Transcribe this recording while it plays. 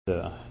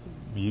Uh,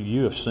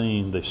 you have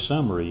seen the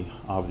summary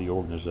of the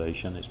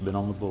organization. It's been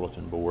on the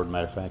bulletin board.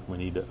 Matter of fact, we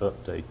need to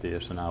update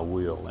this, and I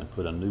will, and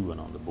put a new one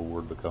on the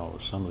board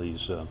because some of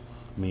these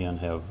men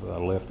have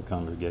left the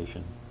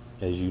congregation,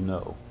 as you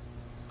know.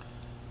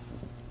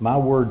 My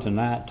word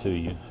tonight to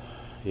you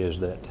is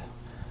that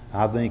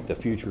I think the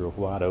future of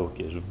White Oak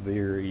is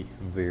very,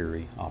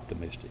 very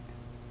optimistic.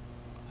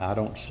 I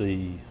don't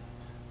see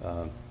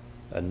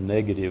a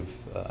negative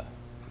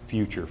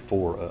future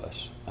for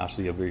us. I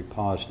see a very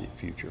positive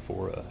future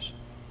for us.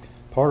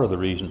 Part of the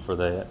reason for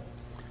that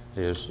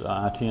is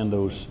I attend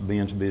those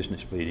men's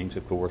business meetings,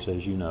 of course,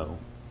 as you know,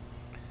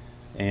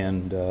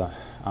 and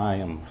I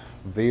am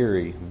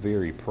very,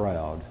 very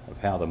proud of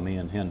how the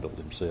men handle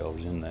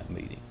themselves in that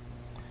meeting.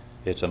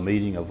 It's a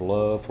meeting of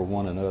love for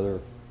one another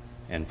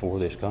and for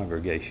this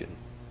congregation.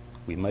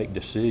 We make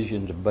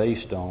decisions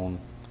based on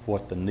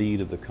what the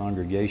need of the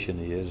congregation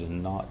is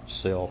and not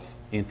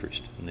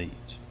self-interest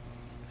needs.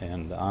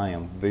 And I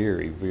am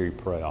very, very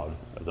proud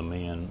of the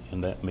men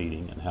in that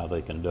meeting and how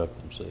they conduct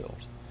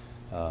themselves.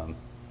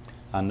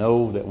 I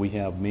know that we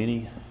have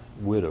many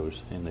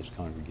widows in this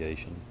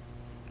congregation,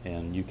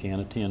 and you can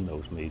attend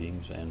those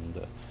meetings,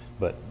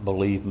 but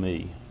believe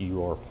me,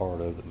 you are part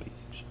of the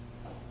meetings.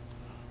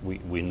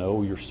 We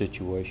know your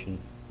situation,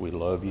 we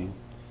love you,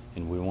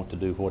 and we want to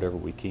do whatever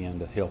we can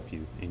to help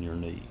you in your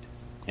need.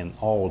 And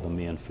all of the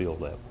men feel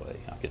that way.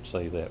 I could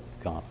say that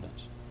with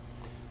confidence.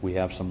 We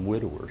have some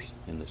widowers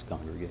in this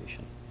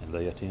congregation, and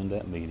they attend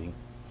that meeting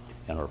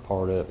and are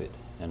part of it.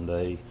 And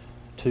they,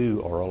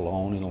 too, are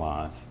alone in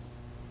life.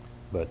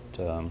 But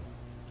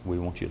we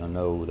want you to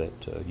know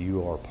that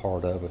you are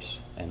part of us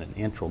and an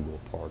integral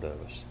part of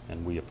us,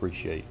 and we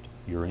appreciate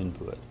your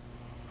input.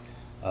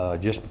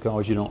 Just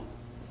because you don't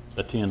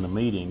attend the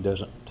meeting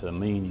doesn't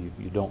mean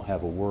you don't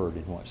have a word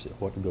in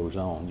what goes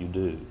on. You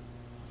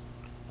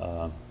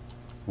do.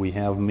 We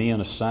have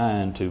men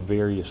assigned to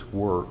various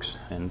works,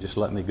 and just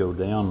let me go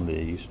down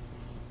these.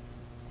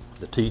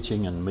 The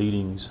teaching and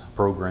meetings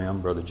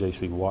program, Brother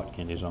J.C.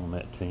 Watkin is on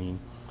that team.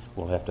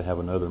 We'll have to have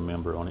another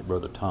member on it.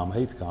 Brother Tom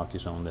Haithcock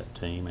is on that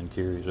team and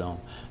carries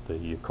on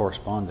the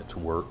correspondence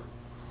work.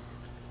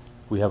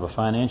 We have a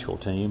financial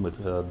team with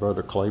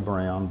Brother Clay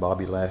Brown,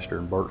 Bobby Laster,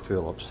 and Bert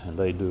Phillips, and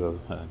they do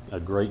a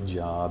great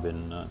job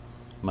in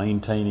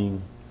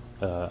maintaining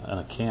an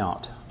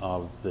account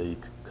of the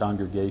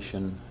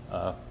congregation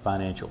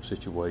financial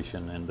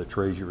situation and the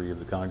treasury of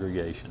the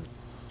congregation.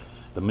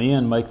 The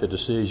men make the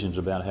decisions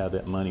about how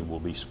that money will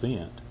be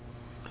spent,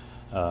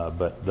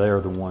 but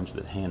they're the ones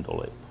that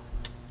handle it.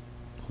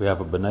 We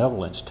have a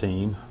benevolence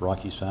team.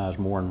 Rocky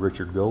Sizemore and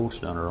Richard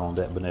Goldstone are on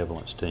that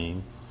benevolence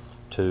team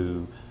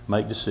to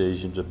make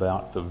decisions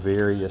about the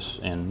various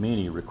and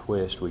many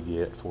requests we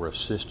get for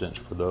assistance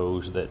for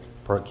those that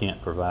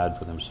can't provide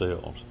for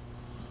themselves.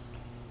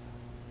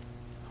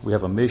 We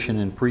have a mission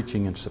and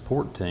preaching and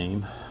support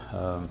team.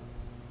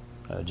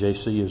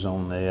 JC is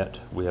on that.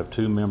 We have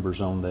two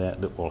members on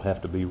that will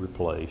have to be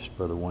replaced,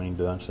 Brother Wayne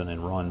Dunson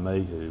and Ron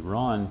Mayhew.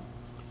 Ron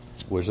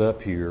was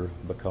up here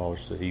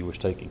because he was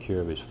taking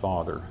care of his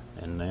father,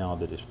 and now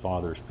that his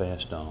father has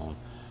passed on,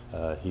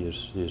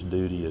 his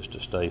duty is to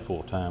stay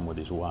full time with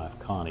his wife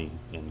Connie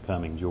in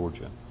Cumming,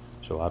 Georgia.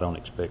 So I don't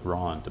expect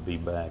Ron to be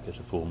back as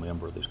a full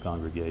member of this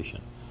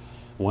congregation.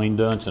 Wayne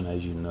Dunson,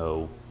 as you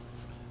know,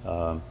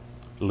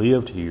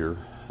 lived here,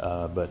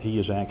 but he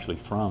is actually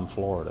from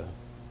Florida,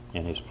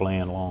 and his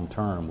plan long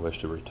term was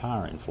to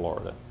retire in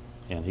Florida.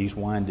 And he's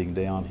winding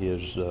down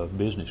his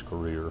business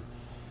career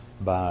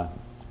by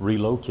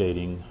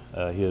relocating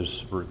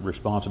his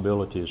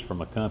responsibilities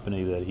from a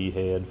company that he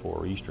had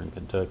for eastern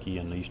Kentucky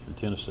and eastern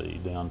Tennessee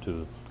down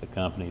to a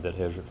company that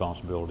has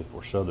responsibility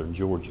for southern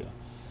Georgia,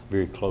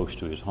 very close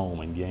to his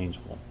home in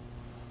Gainesville.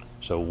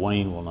 So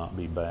Wayne will not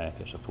be back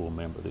as a full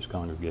member of this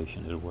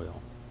congregation as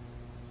well.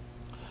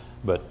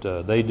 But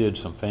they did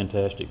some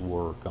fantastic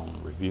work on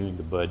reviewing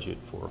the budget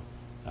for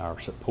our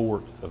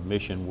support of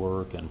mission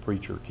work and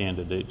preacher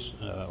candidates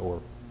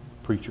or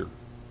preacher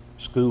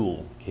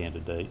school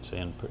candidates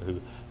and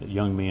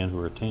young men who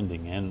are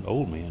attending and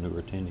old men who are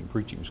attending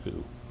preaching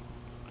school.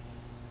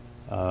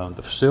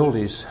 The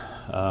facilities,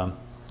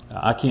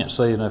 I can't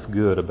say enough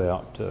good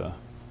about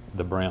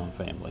the Brown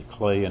family.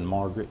 Clay and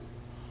Margaret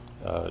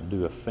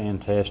do a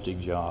fantastic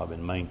job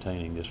in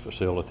maintaining this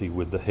facility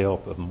with the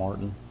help of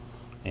Martin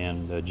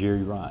and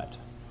Jerry Wright.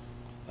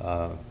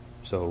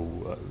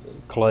 So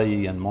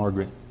Clay and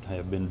Margaret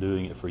have been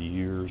doing it for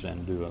years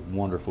and do a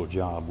wonderful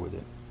job with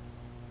it.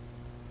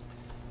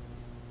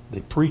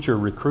 The preacher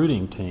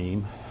recruiting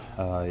team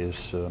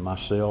is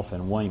myself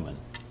and Wayman,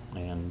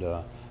 and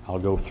I'll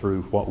go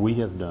through what we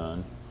have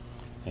done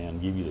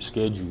and give you the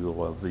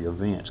schedule of the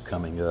events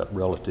coming up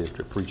relative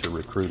to preacher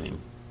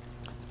recruiting.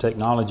 The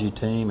technology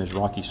team is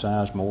Rocky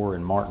Sizemore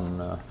and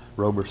Martin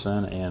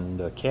Roberson,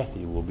 and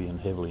Kathy will be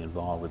heavily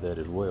involved with that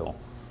as well.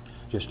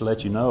 Just to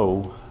let you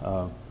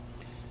know,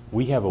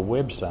 we have a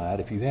website.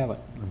 If you haven't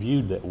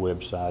viewed that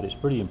website, it's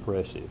pretty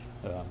impressive.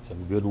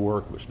 Some good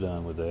work was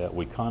done with that.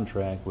 We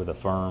contract with a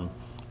firm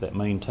that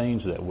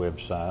maintains that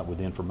website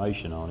with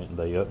information on it, and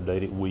they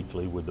update it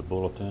weekly with the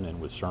bulletin and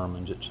with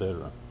sermons,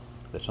 etc.,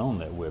 that's on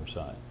that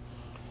website.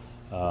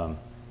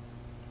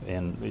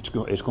 And it's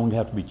going to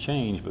have to be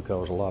changed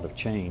because a lot have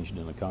changed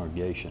in the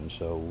congregation.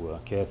 So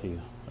Kathy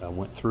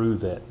went through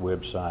that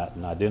website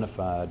and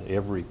identified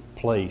every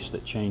place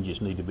that changes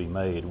need to be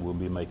made. We'll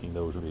be making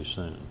those very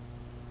soon,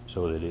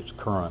 so that it's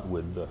current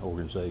with the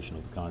organization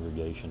of the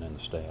congregation and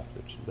the staff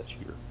that's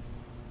here.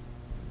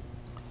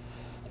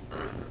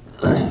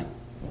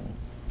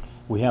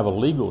 We have a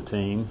legal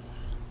team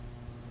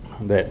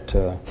that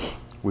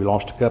we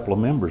lost a couple of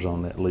members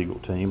on that legal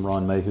team,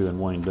 Ron Mayhew and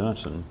Wayne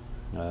Dunson.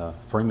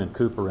 Freeman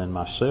Cooper and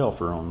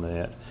myself are on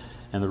that.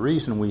 And the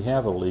reason we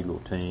have a legal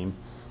team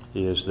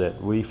is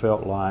that we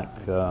felt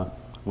like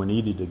we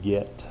needed to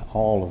get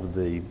all of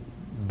the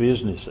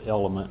business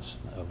elements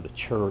of the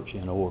church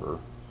in order.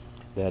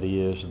 That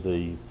is,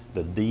 the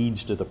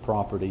deeds to the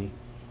property,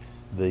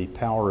 the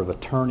power of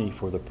attorney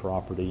for the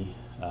property,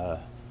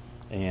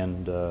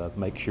 and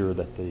make sure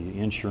that the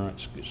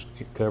insurance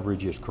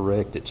coverage is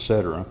correct,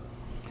 etc.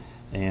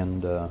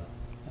 And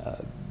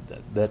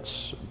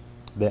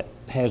that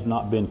has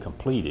not been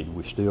completed.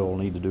 We still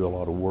need to do a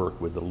lot of work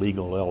with the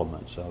legal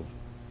elements of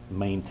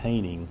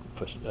maintaining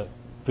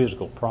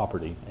physical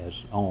property as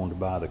owned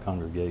by the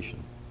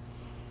congregation.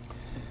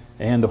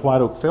 And the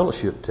White Oak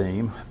Fellowship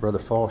team, Brother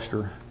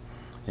Foster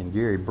and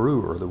Gary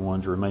Brewer are the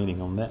ones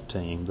remaining on that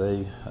team.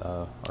 They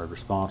are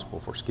responsible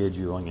for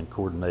scheduling and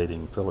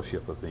coordinating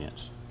fellowship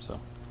events.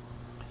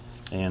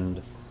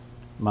 And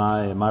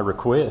my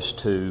request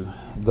to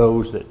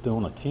those that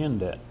don't attend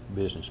that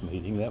business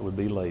meeting, that would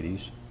be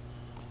ladies,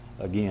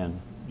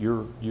 again,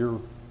 your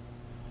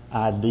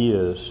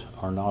ideas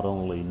are not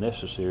only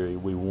necessary,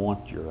 we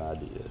want your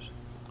ideas.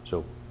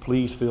 So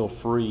please feel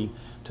free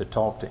to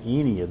talk to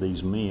any of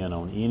these men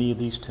on any of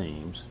these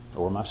teams,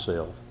 or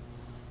myself,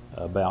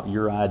 about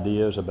your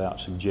ideas, about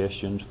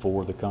suggestions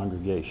for the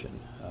congregation.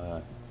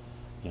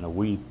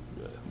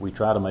 We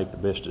try to make the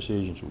best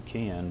decisions we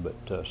can,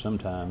 but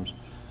sometimes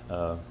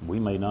we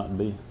may not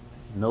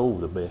know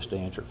the best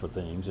answer for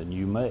things, and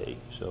you may.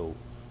 So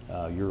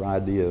your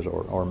ideas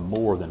are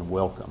more than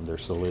welcome. They're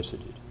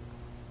solicited.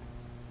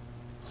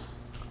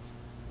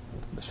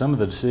 Some of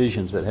the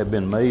decisions that have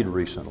been made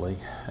recently,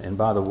 and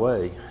by the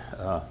way,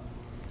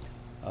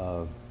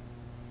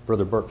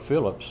 Brother Burke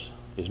Phillips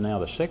is now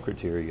the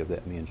secretary of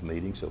that men's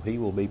meeting, so he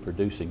will be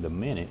producing the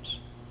minutes.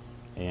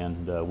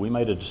 And we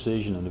made a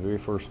decision in the very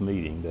first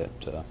meeting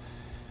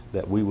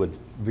that we would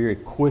very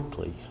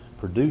quickly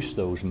produce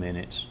those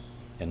minutes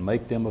and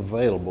make them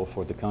available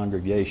for the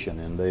congregation.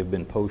 And they've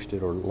been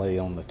posted or lay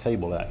on the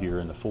table out here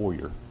in the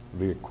foyer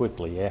very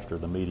quickly after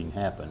the meeting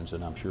happens.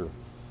 And I'm sure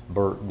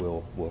Bert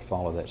will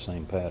follow that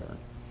same pattern.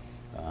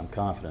 I'm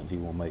confident he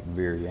will make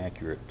very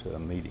accurate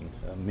meeting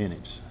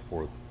minutes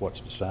for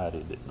what's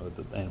decided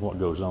and what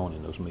goes on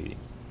in those meetings.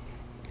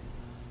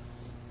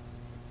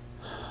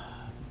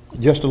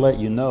 Just to let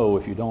you know,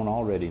 if you don't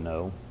already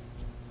know,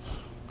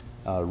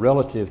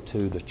 relative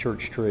to the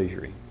church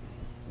treasury,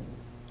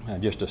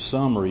 just a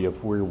summary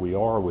of where we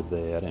are with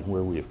that and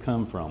where we have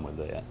come from with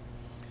that.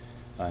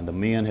 And the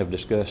men have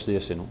discussed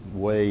this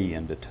way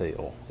in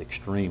detail,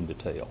 extreme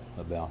detail,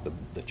 about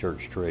the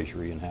church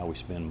treasury and how we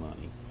spend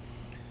money.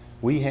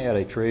 We had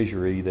a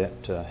treasury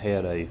that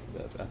had a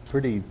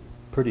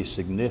pretty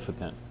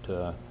significant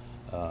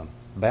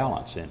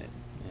balance in it.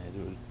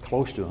 It was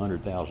close to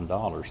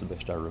 $100,000, the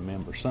best I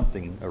remember,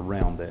 something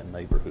around that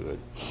neighborhood.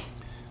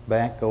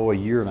 Back, a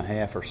year and a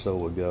half or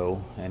so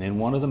ago, and in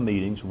one of the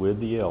meetings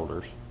with the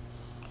elders,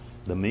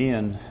 the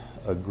men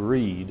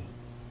agreed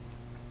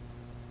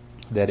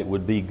that it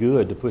would be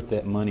good to put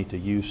that money to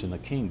use in the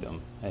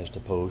kingdom as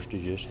opposed to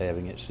just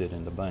having it sit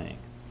in the bank.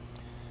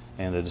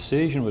 And the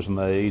decision was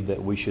made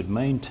that we should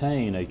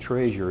maintain a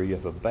treasury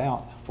of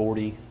about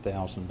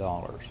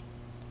 $40,000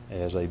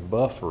 as a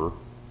buffer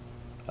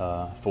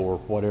for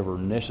whatever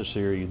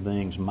necessary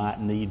things might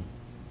need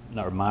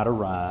or might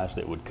arise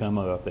that would come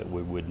up that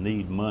we would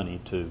need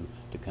money to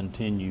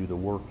continue the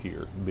work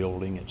here,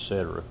 building,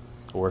 etc.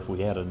 Or if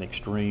we had an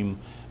extreme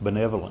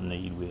benevolent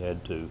need we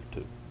had to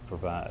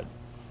provide.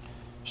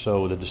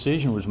 So the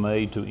decision was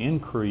made to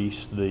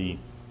increase the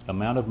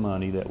amount of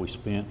money that we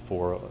spent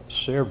for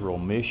several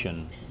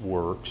mission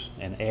works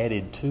and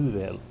added to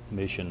that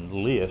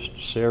mission list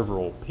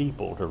several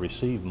people to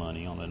receive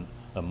money on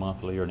a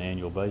monthly or an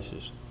annual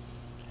basis.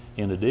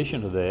 In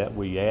addition to that,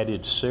 we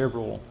added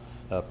several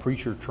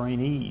preacher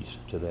trainees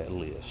to that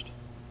list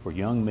for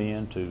young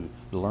men to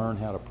learn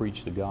how to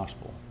preach the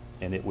gospel,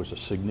 and it was a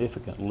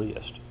significant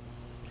list.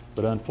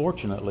 But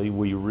unfortunately,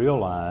 we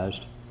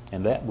realized,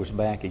 and that was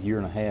back a year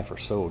and a half or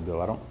so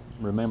ago. I don't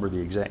remember the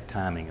exact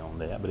timing on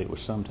that, but it was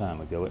some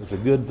time ago. It was a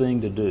good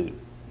thing to do,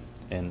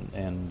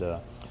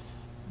 and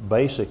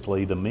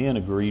basically the men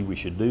agreed we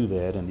should do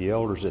that, and the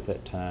elders at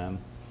that time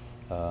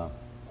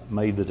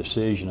made the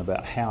decision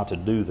about how to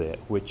do that,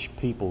 which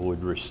people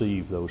would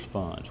receive those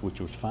funds, which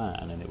was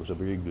fine, and it was a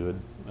very good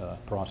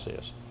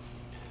process.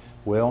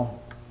 Well,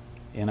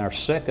 In our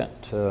second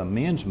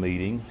men's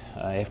meeting,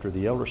 after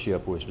the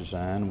eldership was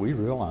designed, we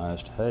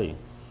realized, hey,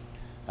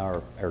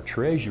 our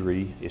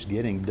treasury is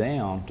getting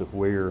down to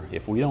where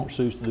if we don't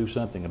choose to do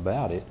something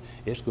about it,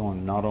 it's going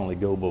to not only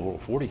go below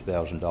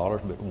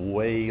 $40,000, but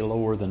way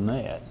lower than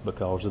that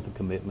because of the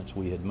commitments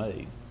we had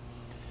made.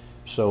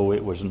 So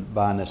it was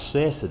by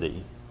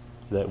necessity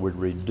that would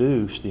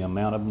reduce the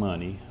amount of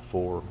money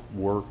for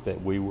work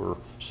that we were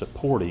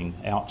supporting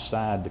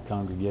outside the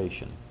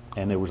congregation.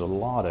 And there was a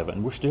lot of it,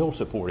 and we're still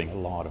supporting a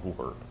lot of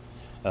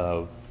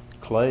work.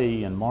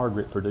 Clay and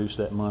Margaret produced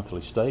that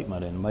monthly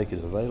statement and make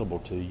it available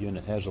to you, and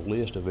it has a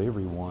list of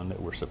everyone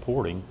that we're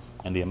supporting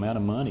and the amount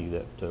of money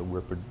that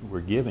we're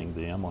giving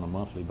them on a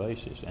monthly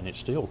basis, and it's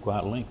still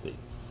quite lengthy.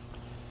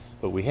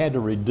 But we had to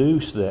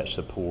reduce that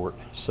support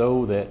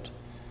so that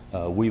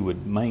we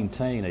would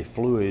maintain a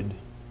fluid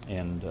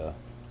and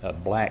a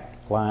black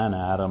line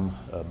item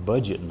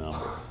budget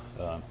number.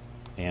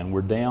 And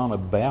we're down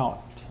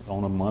about,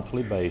 on a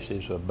monthly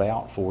basis,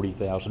 about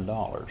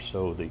 $40,000.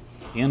 So the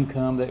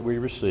income that we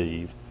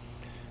receive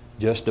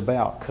just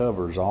about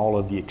covers all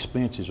of the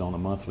expenses on a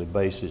monthly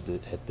basis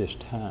at this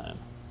time.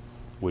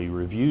 We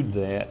reviewed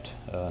that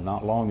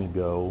not long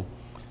ago,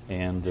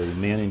 and the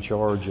men in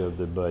charge of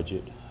the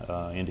budget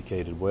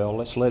indicated, well,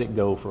 let's let it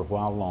go for a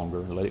while longer,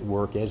 let it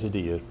work as it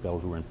is,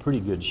 because we're in pretty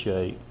good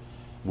shape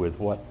with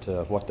what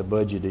the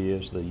budget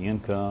is, the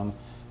income,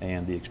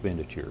 and the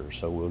expenditures.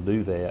 So we'll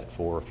do that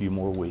for a few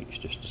more weeks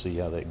just to see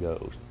how that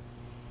goes.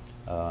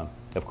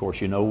 Of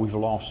course, you know we've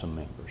lost some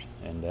members,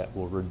 and that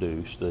will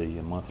reduce the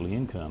monthly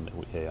income that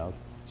we have.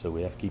 So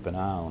we have to keep an eye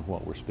on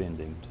what we're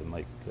spending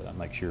to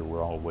make sure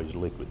we're always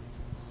liquid.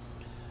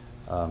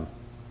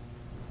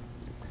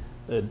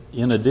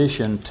 In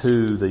addition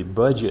to the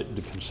budget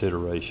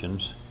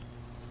considerations,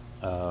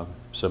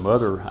 some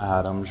other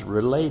items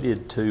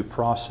related to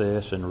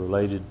process and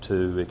related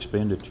to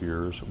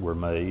expenditures were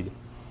made.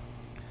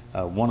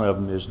 One of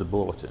them is the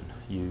bulletin.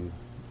 You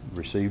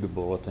received a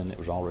bulletin that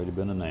was already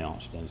been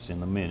announced, and it's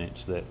in the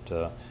minutes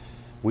that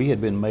we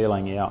had been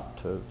mailing out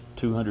to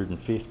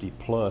 250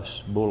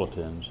 plus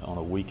bulletins on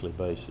a weekly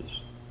basis.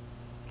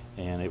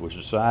 And it was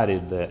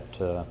decided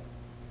that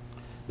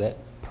that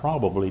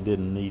probably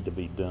didn't need to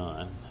be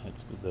done.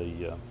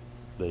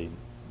 The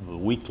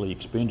weekly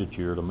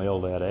expenditure to mail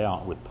that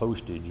out with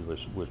postage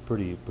was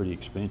pretty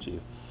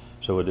expensive.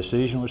 So a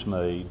decision was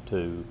made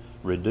to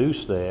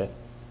reduce that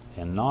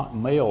and not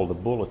mail the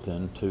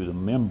bulletin to the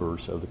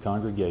members of the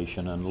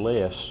congregation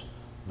unless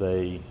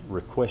they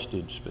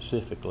requested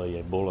specifically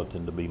a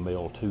bulletin to be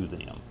mailed to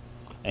them.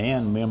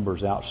 And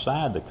members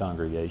outside the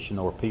congregation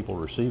or people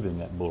receiving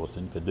that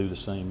bulletin could do the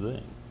same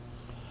thing.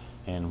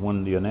 And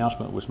when the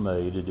announcement was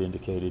made, it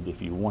indicated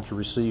if you want to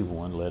receive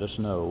one, let us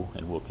know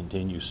and we'll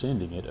continue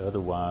sending it.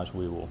 Otherwise,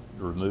 we will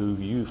remove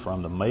you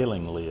from the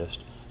mailing list,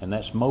 and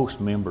that's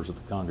most members of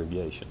the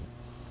congregation.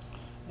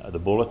 The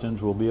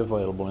bulletins will be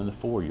available in the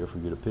foyer for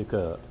you to pick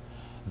up.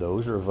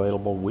 Those are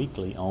available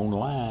weekly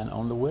online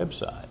on the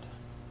website.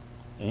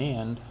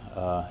 And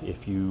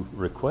if you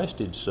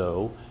requested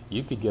so,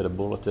 you could get a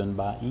bulletin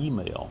by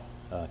email.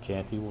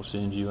 Kathy will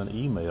send you an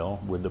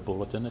email with the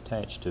bulletin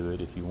attached to it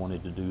if you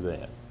wanted to do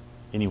that.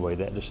 Anyway,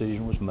 that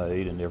decision was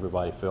made, and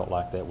everybody felt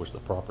like that was the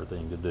proper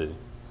thing to do.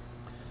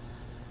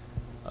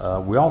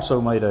 We also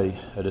made a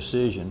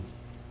decision,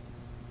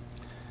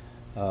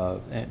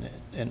 and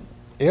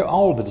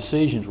all the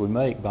decisions we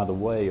make, by the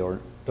way,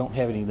 don't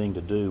have anything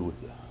to do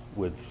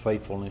with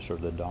faithfulness or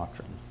the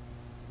doctrine.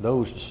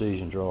 Those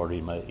decisions are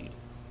already made.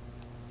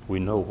 We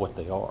know what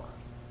they are.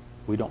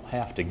 We don't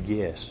have to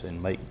guess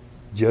and make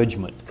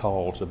judgment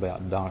calls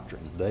about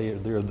doctrine.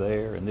 They're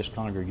there, and this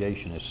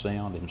congregation is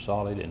sound and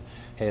solid and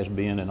has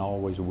been and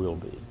always will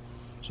be.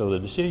 So the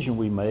decision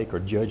we make are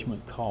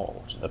judgment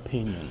calls,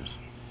 opinions.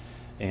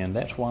 And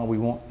that's why we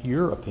want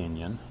your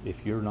opinion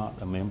if you're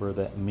not a member of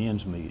that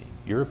men's meeting.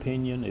 Your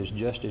opinion is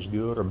just as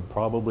good or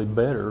probably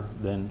better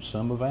than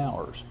some of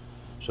ours.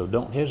 So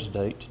don't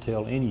hesitate to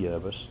tell any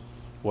of us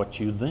what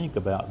you think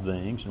about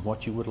things and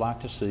what you would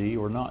like to see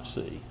or not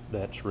see.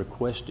 That's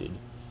requested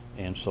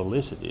and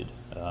solicited,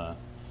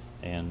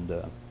 and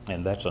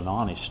that's an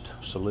honest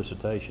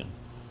solicitation.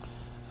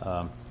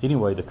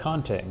 Anyway, the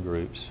contact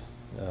groups,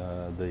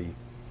 the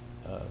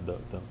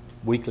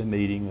weekly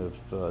meeting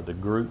of the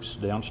groups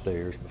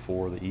downstairs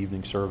before the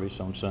evening service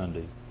on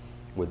Sunday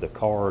with the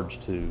cards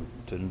to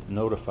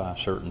notify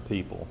certain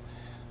people,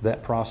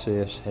 that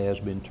process has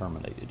been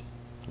terminated.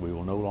 We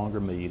will no longer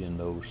meet in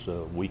those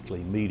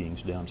weekly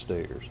meetings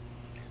downstairs.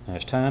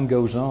 As time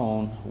goes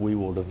on, we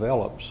will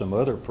develop some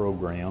other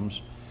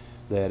programs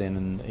that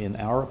in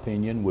our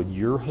opinion, with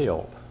your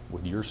help,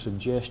 with your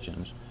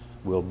suggestions,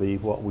 will be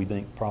what we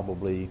think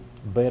probably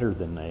better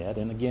than that.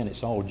 And again,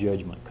 it's all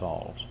judgment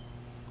calls.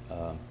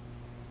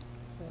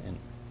 And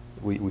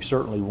we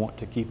certainly want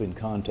to keep in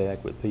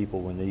contact with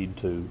people. We need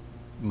to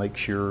make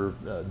sure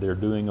they're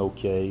doing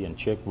okay and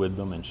check with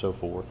them and so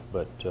forth.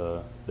 But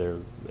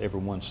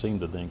everyone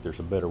seems to think there's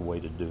a better way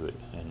to do it,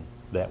 and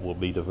that will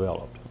be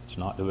developed. It's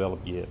not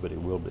developed yet, but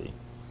it will be.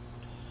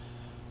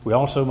 We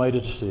also made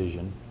a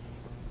decision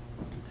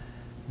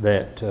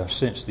that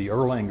since the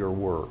Erlanger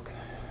work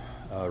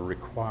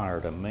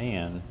required a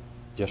man,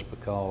 just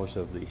because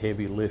of the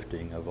heavy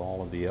lifting of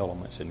all of the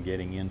elements and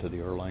getting into the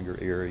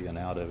Erlanger area and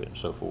out of it and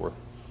so forth,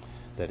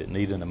 that it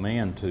needed a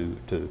man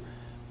to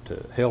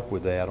help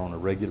with that on a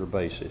regular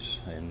basis,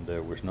 and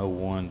there was no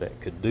one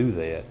that could do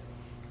that.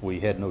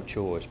 We had no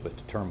choice but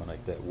to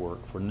terminate that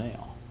work for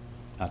now.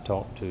 I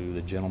talked to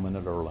the gentleman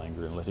at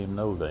Erlanger and let him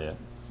know that,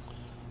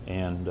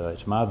 and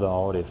it's my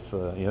thought if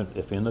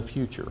in the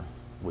future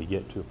we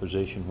get to a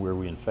position where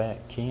we in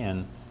fact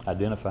can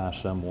identify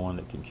someone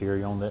that can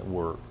carry on that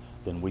work,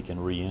 then we can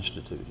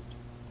reinstitute it.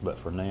 But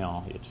for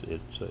now,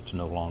 it's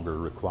no longer a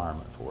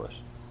requirement for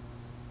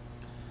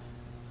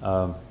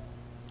us.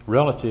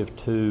 Relative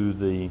to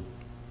the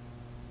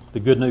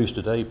Good News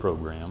Today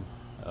program,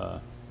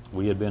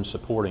 we had been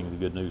supporting the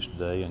Good News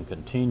Today and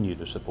continue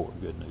to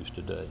support Good News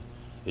Today.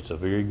 It's a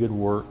very good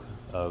work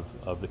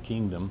of the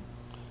kingdom.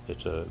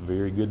 It's a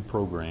very good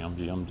program.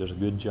 Jim does a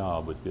good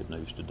job with Good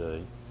News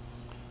Today.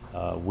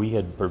 We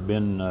had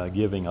been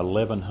giving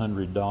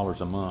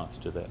 $1,100 a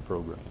month to that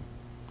program.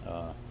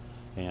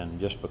 And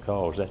just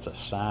because that's a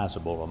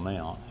sizable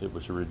amount, it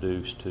was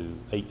reduced to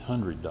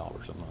 $800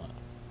 a month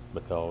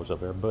because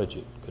of our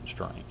budget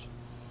constraints.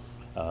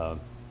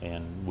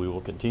 And we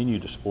will continue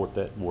to support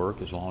that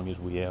work as long as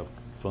we have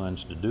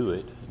funds to do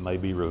it. It may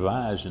be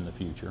revised in the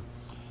future.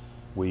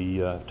 We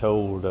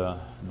told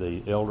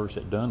the elders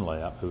at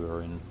Dunlap, who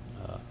are in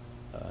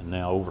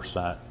now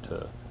oversight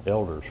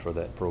elders for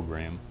that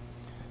program,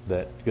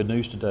 that Good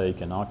News Today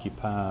can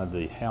occupy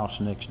the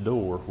house next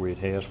door where it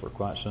has for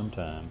quite some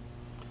time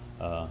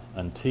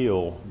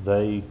until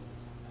they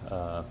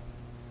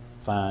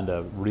find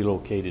a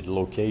relocated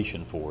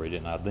location for it,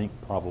 and I think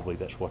probably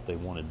that's what they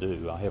want to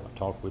do. I haven't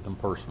talked with them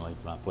personally,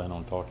 but I plan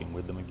on talking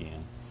with them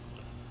again.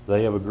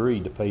 They have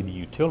agreed to pay the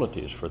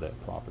utilities for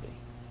that property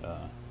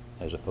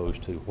as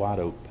opposed to White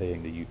Oak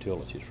paying the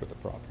utilities for the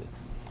property.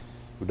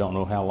 We don't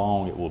know how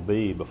long it will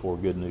be before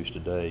Good News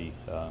Today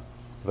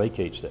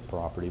vacates that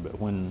property, but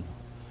when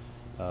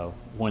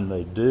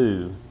they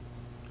do,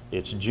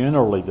 it's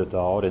generally the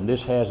thought, and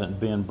this hasn't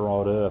been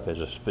brought up as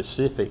a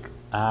specific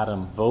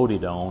item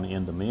voted on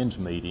in the men's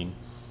meeting,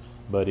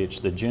 but it's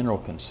the general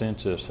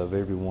consensus of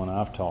everyone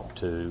I've talked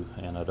to,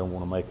 and I don't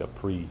want to make a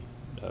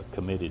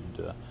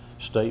pre-committed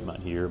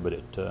statement here, but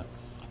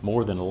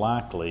more than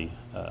likely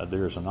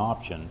there's an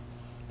option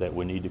that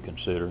we need to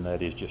consider, and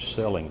that is just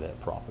selling that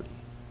property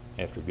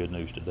after Good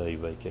News Today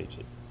vacates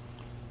it.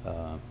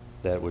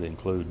 That would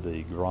include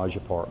the garage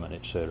apartment,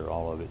 etc.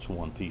 All of it's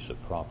one piece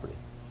of property.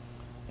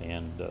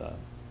 And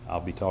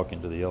I'll be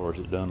talking to the elders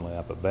at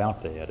Dunlap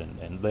about that,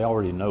 and they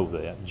already know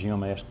that.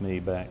 Jim asked me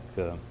back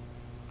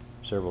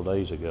several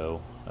days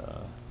ago,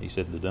 he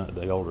said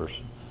the elders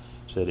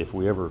said if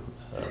we ever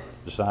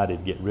decided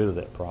to get rid of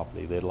that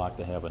property, they'd like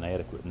to have an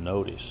adequate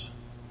notice.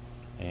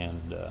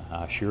 And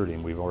I assured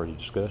him we've already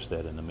discussed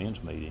that in the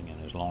men's meeting,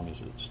 and as long as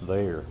it's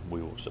there,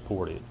 we will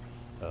support it,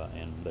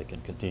 and they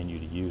can continue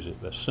to use it,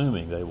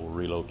 assuming they will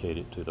relocate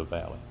it to the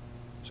valley,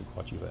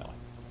 Sequatchie Valley.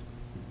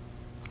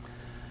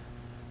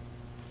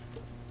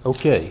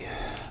 Okay,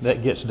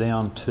 that gets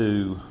down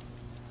to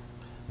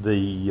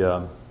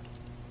the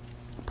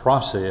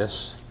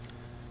process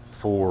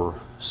for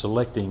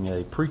selecting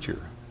a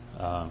preacher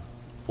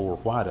for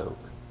White Oak.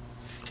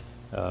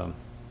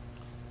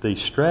 The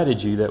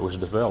strategy that was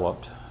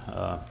developed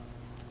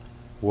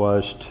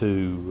was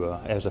to,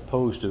 as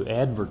opposed to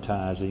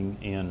advertising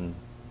in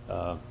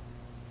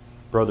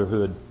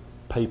Brotherhood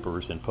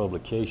papers and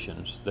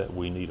publications that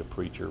we need a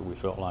preacher, we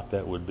felt like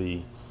that would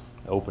be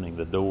opening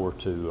the door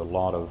to a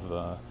lot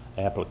of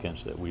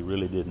applicants that we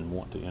really didn't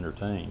want to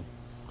entertain.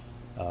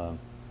 It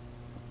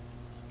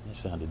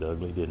sounded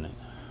ugly, didn't it?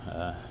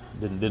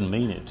 Didn't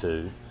mean it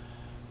to.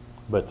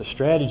 But the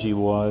strategy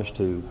was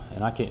to,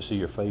 and I can't see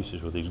your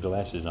faces with these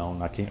glasses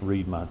on. I can't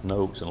read my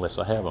notes unless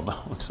I have them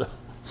on. So,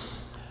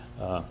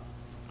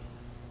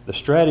 the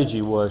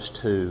strategy was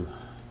to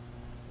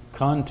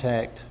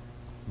contact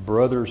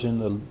brothers in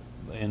the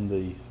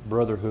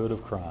Brotherhood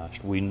of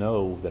Christ we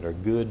know that are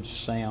good,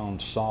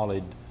 sound,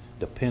 solid,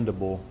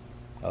 dependable,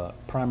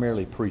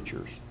 primarily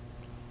preachers,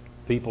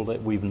 people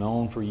that we've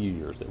known for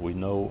years, that we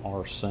know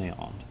are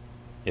sound.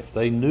 If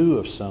they knew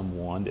of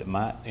someone that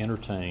might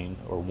entertain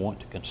or want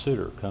to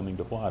consider coming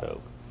to White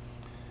Oak,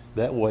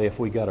 that way if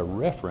we got a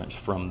reference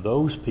from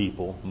those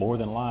people, more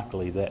than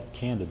likely that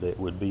candidate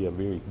would be a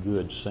very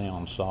good,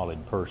 sound,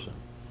 solid person.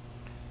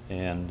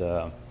 And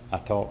I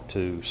talked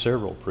to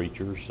several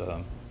preachers.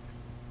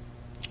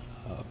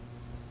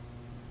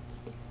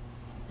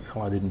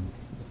 I didn't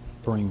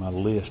bring my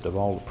list of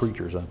all the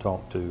preachers I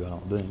talked to, I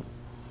don't think.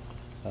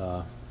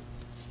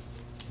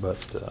 But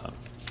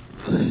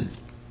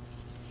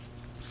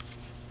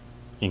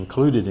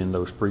included in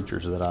those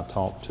preachers that I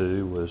talked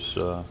to was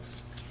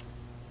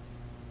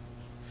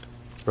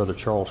Brother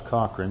Charles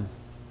Cochran,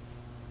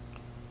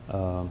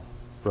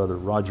 Brother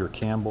Roger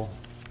Campbell,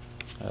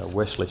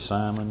 Wesley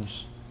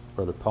Simons,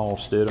 Brother Paul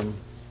Stidham,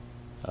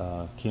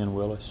 Ken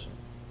Willis,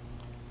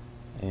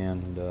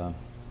 and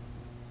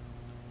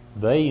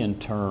They in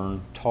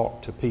turn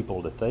talked to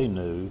people that they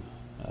knew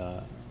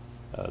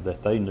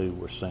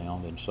were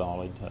sound and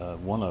solid.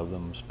 One of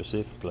them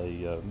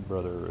specifically,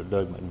 Brother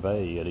Doug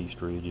McVeigh at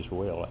East Ridge as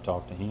well. I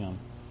talked to him.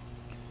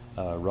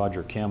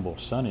 Roger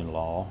Campbell's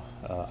son-in-law,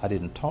 I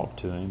didn't talk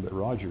to him, but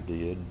Roger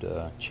did.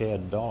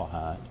 Chad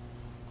Dollahite,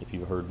 if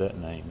you've heard that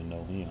name and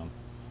know him.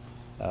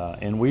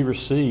 And we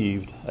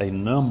received a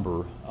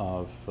number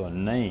of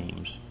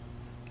names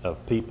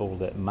of people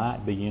that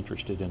might be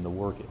interested in the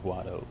work at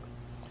White Oak.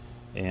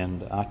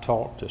 And I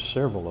talked to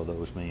several of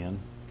those men,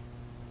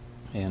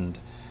 and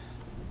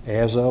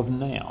as of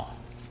now,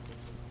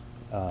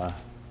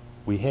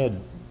 we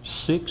had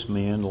 6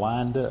 men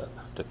lined up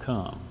to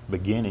come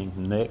beginning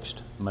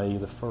next May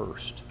the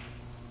 1st.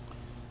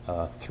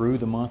 Through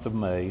the month of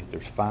May,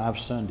 there's 5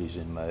 Sundays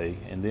in May,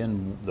 and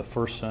then the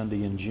first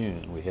Sunday in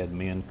June, we had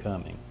men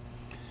coming.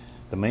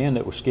 The man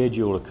that was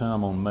scheduled to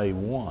come on May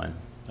 1,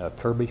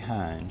 Kirby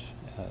Hines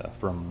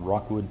from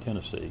Rockwood,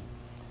 Tennessee,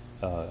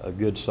 a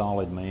good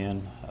solid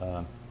man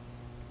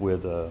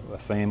with a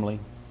family.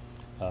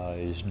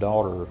 His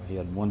daughter, he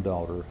had one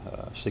daughter,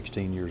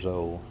 16 years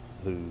old,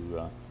 who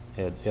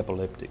had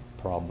epileptic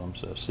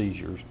problems,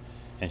 seizures,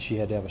 and she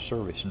had to have a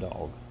service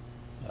dog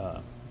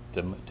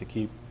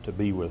to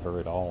be with her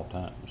at all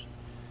times.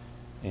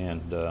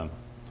 And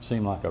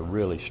seemed like a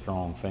really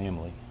strong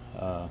family.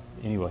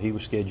 Anyway, he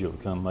was scheduled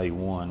to come May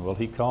 1. Well,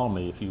 he called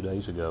me a few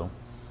days ago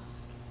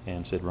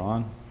and said,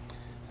 Ron,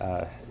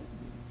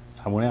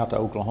 I went out to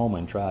Oklahoma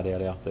and tried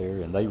out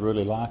there, and they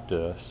really liked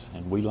us,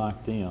 and we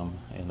liked them,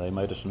 and they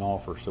made us an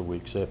offer, so we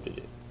accepted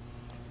it.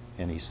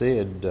 And he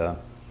said,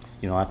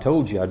 I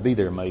told you I'd be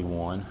there May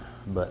 1,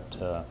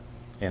 but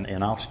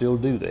and I'll still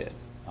do that.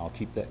 I'll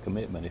keep that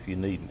commitment if you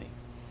need me.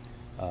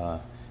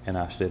 And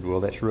I said,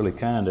 well, that's really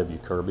kind of you,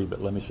 Kirby,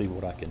 but let me see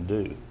what I can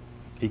do.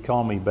 He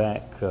called me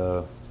back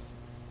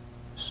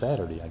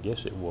Saturday, I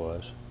guess it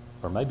was,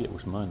 or maybe it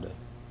was Monday,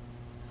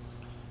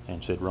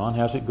 and said, Ron,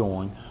 how's it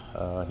going?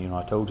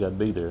 I told you I'd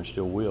be there and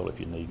still will if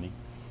you need me.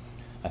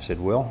 I said,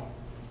 well,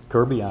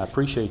 Kirby, I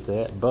appreciate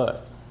that,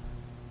 but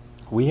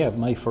we have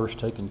May 1st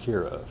taken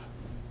care of.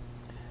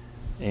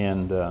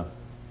 And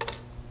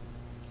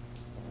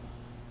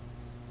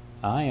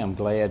I am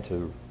glad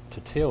to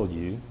tell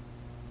you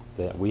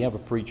that we have a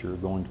preacher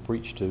going to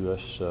preach to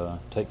us,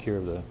 take care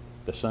of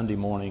the Sunday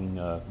morning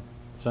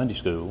Sunday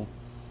school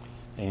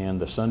and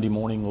the Sunday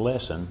morning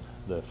lesson,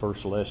 the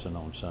first lesson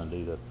on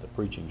Sunday, the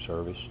preaching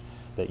service,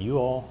 that you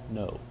all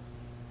know.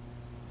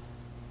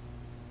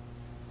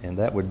 And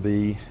that would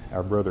be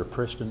our brother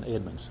Preston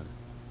Edmondson.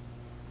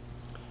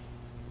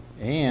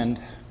 And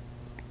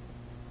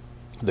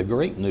the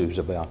great news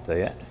about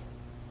that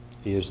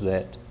is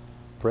that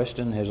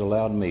Preston has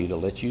allowed me to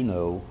let you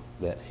know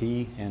that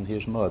he and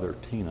his mother,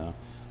 Tina,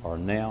 are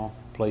now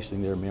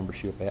placing their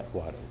membership at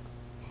White Oak.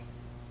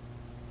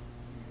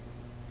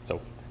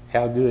 So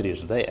how good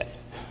is that?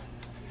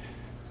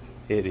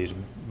 It is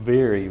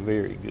very,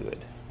 very good,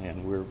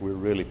 and we're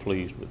really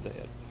pleased with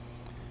that.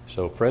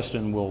 So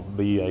Preston will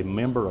be a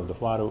member of the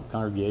White Oak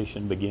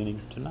congregation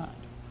beginning tonight,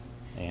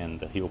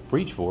 and he'll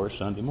preach for us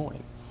Sunday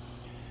morning.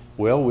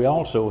 Well, we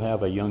also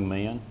have a young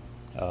man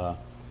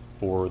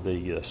for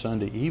the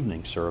Sunday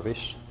evening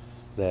service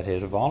that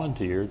has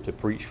volunteered to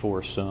preach for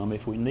us some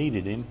if we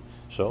needed him.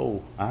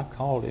 So I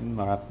called him,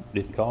 or I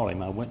didn't call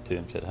him, I went to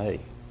him and said, hey,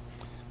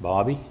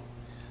 Bobby,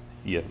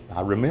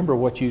 I remember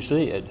what you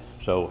said,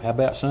 so how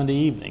about Sunday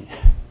evening?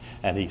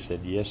 And he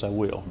said, yes, I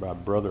will. My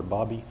brother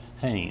Bobby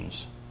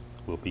Haynes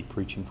will be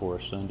preaching for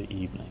us Sunday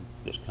evening,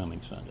 this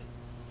coming Sunday.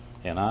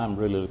 And I'm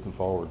really looking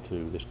forward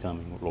to this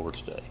coming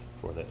Lord's Day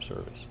for that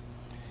service.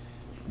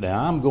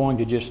 Now, I'm going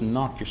to just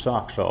knock your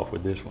socks off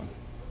with this one.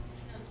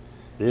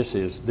 This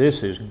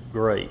is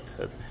great.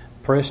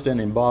 Preston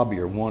and Bobby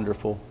are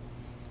wonderful,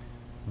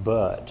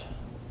 but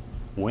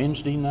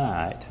Wednesday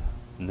night,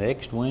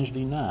 next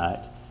Wednesday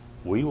night,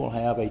 we will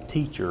have a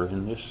teacher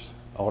in this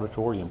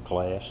auditorium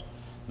class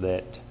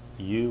that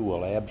you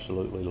will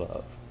absolutely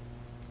love.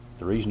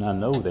 The reason I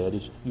know that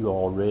is you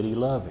already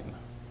love him.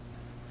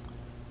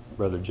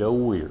 Brother Joe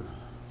Weir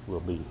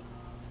will be.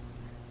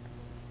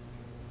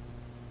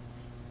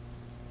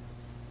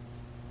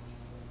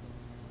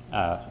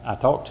 I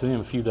talked to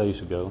him a few days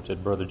ago and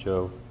said, Brother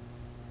Joe,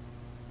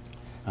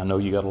 I know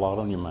you got a lot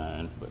on your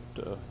mind, but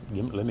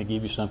let me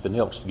give you something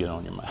else to get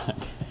on your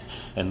mind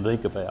and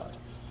think about.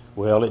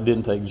 Well, it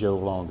didn't take Joe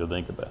long to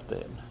think about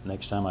that.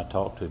 Next time I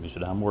talked to him, he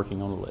said, I'm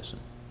working on a lesson.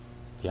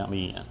 Count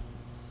me in.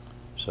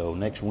 So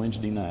next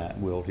Wednesday night,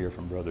 we'll hear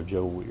from Brother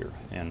Joe Weir,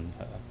 and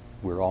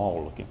we're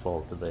all looking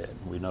forward to that.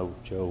 We know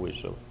Joe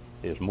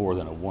is more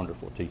than a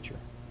wonderful teacher.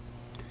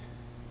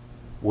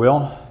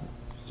 Well,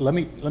 let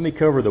me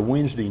cover the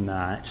Wednesday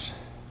nights,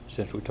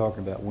 since we're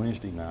talking about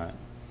Wednesday night.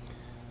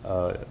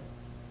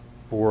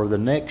 For the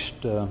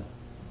next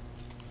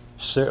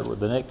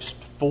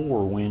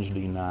 4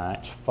 Wednesday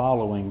nights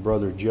following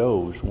Brother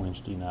Joe's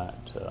Wednesday night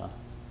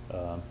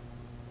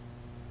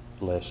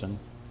lesson,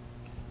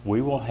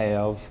 we will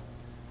have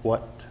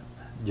what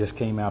just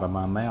came out of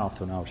my mouth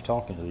when I was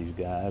talking to these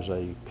guys,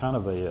 a kind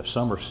of a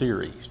summer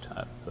series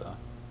type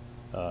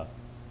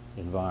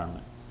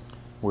environment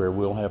where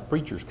we'll have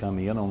preachers come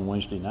in on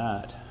Wednesday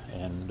night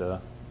and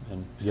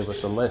give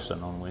us a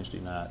lesson on Wednesday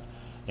night.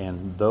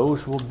 And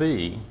those will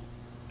be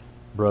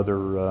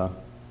Brother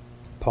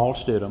Paul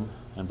Stidham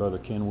and Brother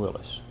Ken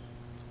Willis.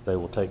 They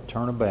will take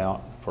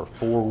turnabout for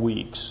 4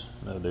 weeks.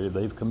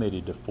 They've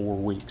committed to 4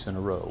 weeks in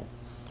a row.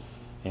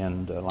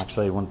 And like I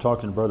say, when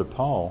talking to Brother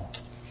Paul,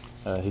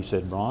 he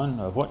said, "Ron,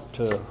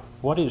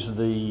 what is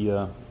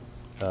the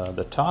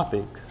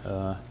topic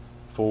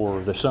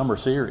for the summer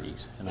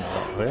series?" And I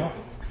thought, well,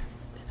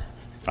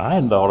 I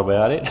hadn't thought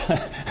about it.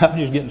 I'm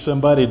just getting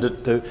somebody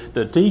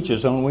to teach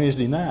us on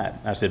Wednesday night.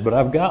 I said, but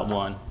I've got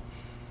one.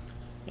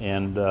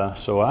 And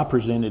so I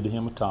presented to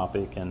him a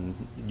topic, and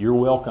you're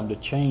welcome to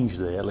change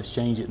that. Let's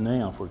change it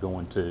now if we're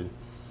going to,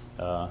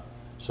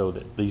 so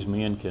that these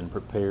men can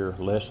prepare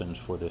lessons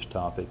for this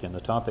topic. And the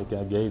topic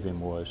I gave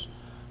him was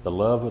the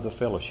love of the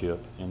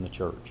fellowship in the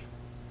church.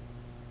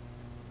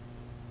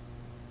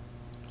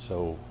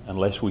 So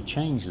unless we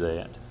change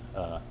that,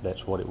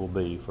 that's what it will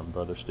be from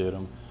Brother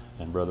Stidham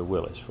and Brother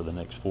Willis for the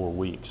next 4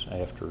 weeks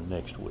after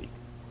next week.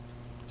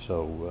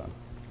 So,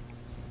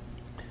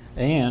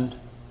 and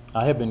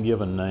I have been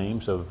given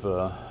names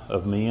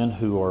of men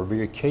who are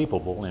very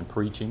capable in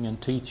preaching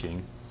and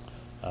teaching.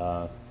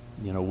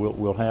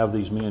 We'll have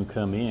these men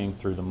come in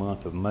through the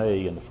month of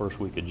May and the first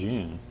week of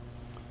June.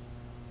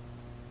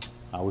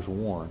 I was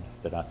warned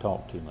that I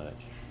talk too much.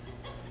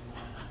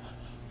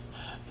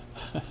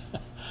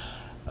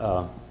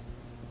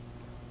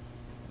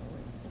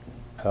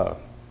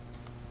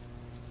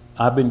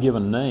 I've been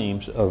given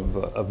names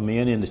of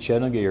men in the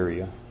Chattanooga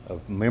area,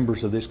 of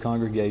members of this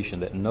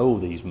congregation that know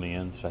these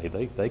men, say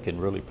they can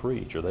really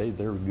preach, or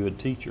they're good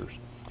teachers.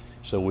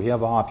 So we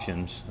have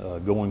options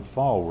going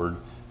forward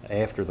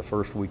after the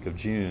first week of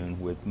June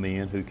with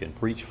men who can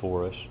preach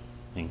for us,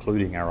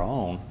 including our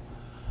own,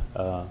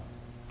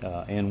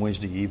 and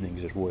Wednesday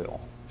evenings as well.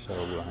 So,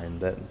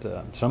 and that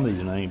some of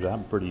these names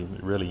I'm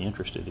really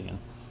interested in.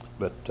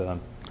 But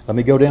let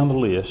me go down the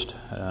list.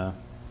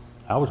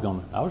 I was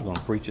going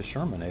to preach a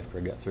sermon after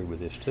I got through with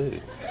this too,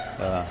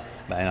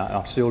 and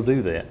I'll still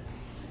do that.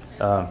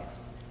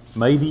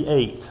 May the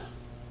 8th,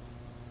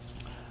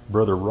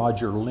 Brother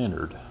Roger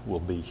Leonard will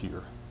be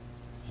here,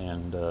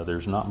 and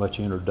there's not much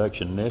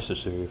introduction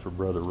necessary for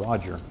Brother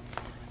Roger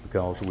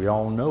because we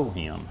all know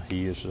him.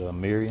 He is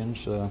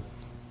Marion's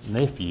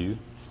nephew.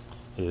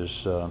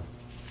 His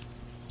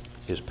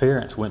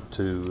parents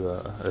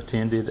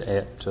attended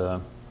at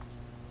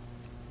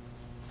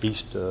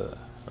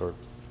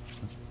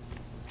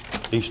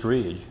East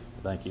Ridge,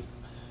 thank you.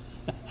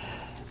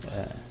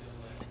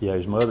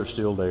 His mother's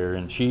still there,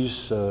 and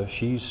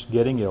she's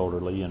getting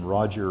elderly. And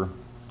Roger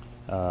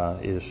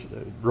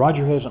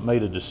hasn't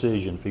made a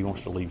decision if he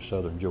wants to leave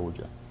Southern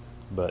Georgia,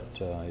 but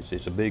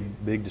it's a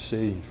big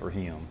decision for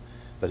him.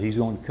 But he's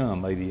going to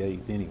come May the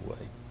 8th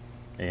anyway,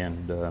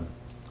 and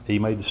he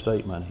made the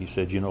statement. He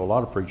said, a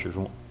lot of preachers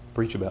won't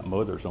preach about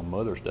mothers on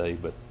Mother's Day,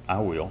 but I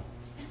will.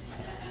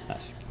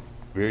 That's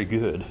very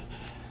good.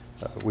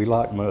 We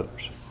like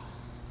mothers.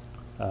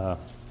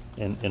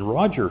 And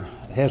Roger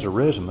has a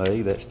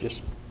resume that's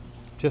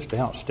just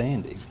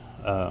outstanding.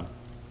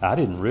 I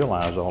didn't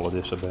realize all of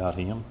this about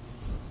him.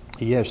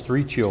 He has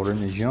 3 children.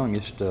 His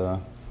youngest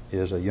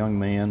is a young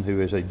man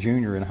who is a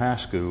junior in high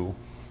school,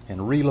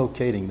 and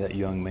relocating that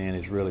young man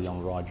is really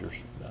on Roger's.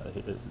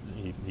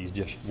 He's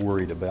just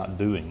worried about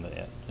doing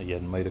that. He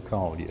hadn't made a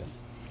call yet.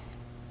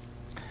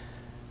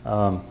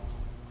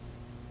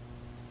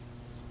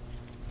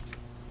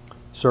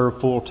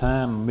 Served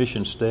full-time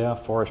mission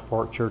staff, Forest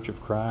Park Church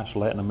of Christ,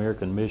 Latin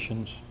American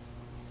Missions,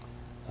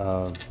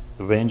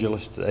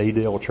 evangelist at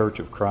Adel Church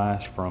of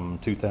Christ from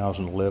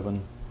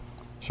 2011.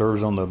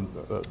 Serves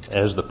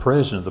as the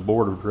president of the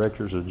board of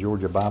directors of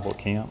Georgia Bible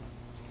Camp.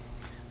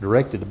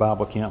 Directed the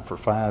Bible Camp for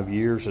 5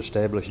 years.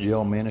 Established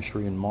jail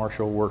ministry in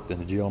Marshall. Worked in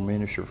the jail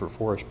ministry for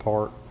Forest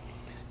Park.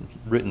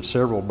 Written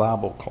several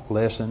Bible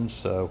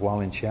lessons while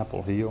in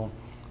Chapel Hill.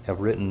 Have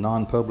written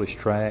non-published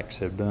tracts,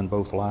 have done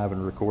both live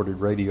and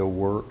recorded radio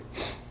work,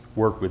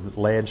 worked with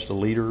Lads to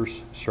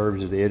Leaders,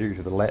 served as the editor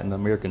of the Latin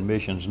American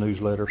Missions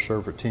newsletter,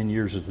 served for 10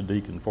 years as the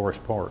deacon in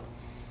Forest Park.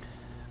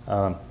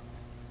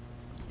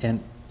 And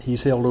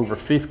he's held over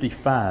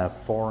 55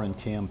 foreign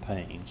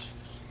campaigns.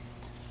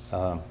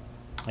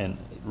 And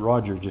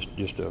Roger,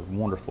 just a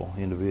wonderful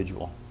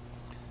individual.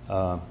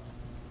 I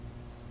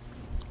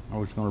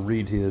was going to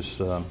read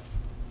his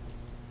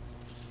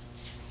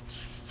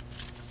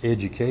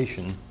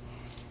education,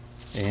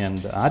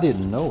 and I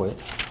didn't know it,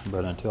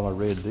 but until I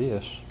read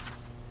this.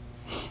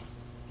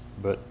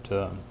 But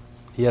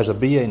he has a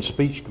BA in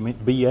speech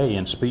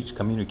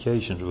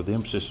communications with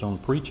emphasis on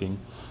preaching.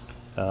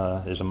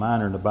 As a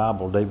minor in the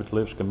Bible, David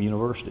Lipscomb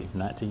University,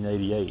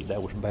 1988.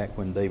 That was back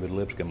when David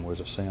Lipscomb was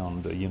a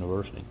sound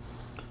university.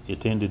 He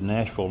attended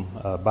Nashville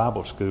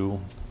Bible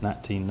School,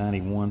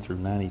 1991 through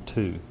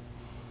 92,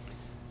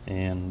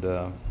 and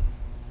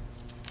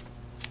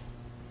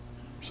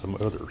some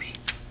others.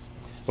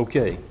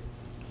 Okay,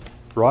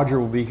 Roger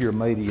will be here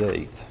May the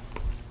 8th.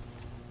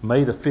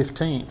 May the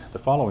 15th, the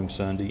following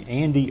Sunday,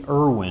 Andy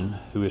Irwin,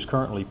 who is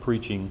currently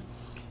preaching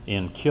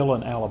in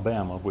Killen,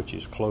 Alabama, which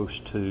is close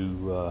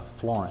to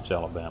Florence,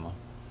 Alabama.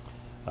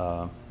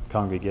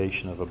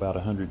 Congregation of about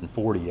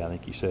 140, I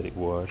think he said it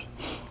was.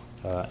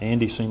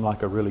 Andy seemed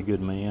like a really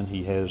good man.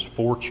 He has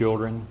 4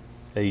 children,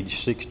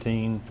 age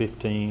 16,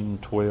 15,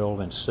 12,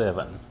 and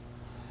 7.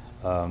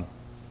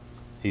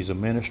 He's a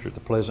minister at the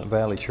Pleasant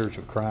Valley Church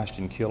of Christ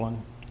in Killen.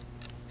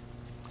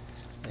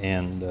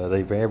 And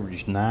they've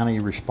averaged 90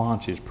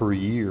 responses per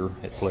year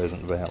at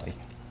Pleasant Valley.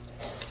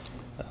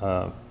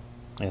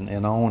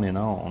 And on and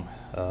on.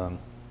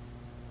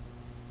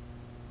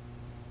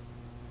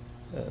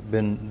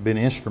 Been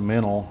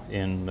instrumental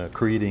in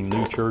creating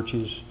new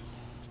churches.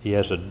 He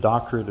has a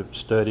doctorate of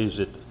studies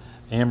at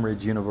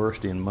Amridge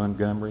University in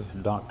Montgomery,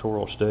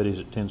 doctoral studies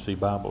at Tennessee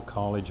Bible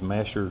College,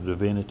 Master of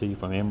Divinity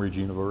from Amridge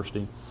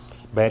University,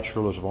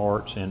 Bachelor's of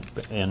Arts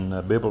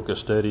in Biblical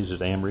Studies at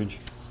Amridge,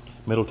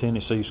 Middle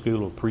Tennessee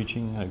School of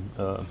Preaching,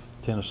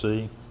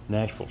 Tennessee,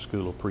 Nashville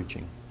School of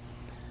Preaching.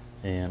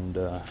 And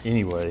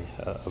anyway,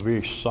 a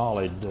very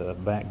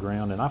solid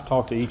background. And I've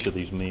talked to each of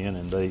these men,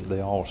 and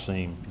they all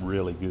seem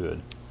really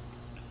good.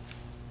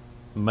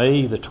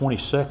 May the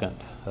 22nd,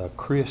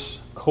 Chris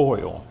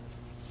Coyle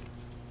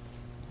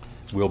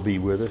will be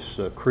with us.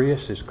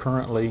 Chris is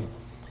currently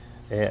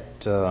at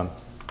the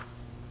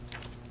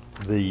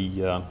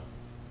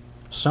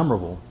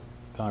Somerville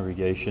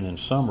congregation in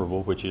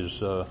Somerville, which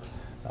is,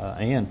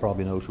 Ann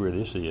probably knows where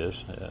this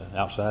is,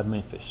 outside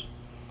Memphis.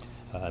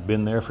 I've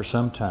been there for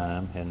some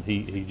time, and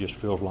he just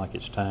feels like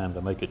it's time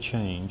to make a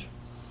change.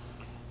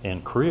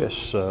 And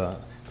Chris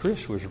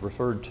was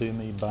referred to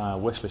me by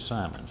Wesley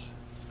Simons.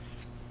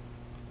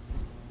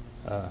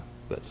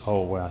 But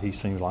oh wow, he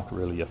seems like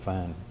really a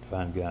fine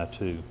guy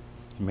too.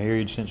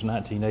 Married since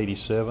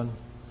 1987.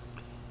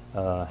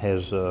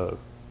 Has a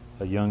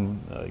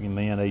young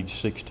man age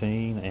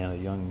 16 and a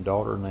young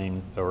daughter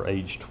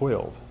age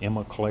 12,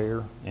 Emma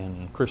Claire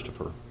and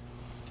Christopher.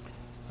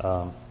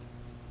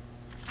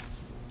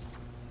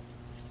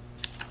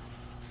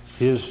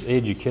 His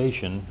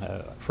education,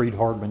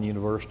 Freed-Hardeman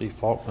University,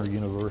 Faulkner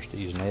University,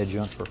 he's an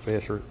adjunct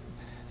professor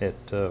at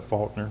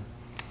Faulkner.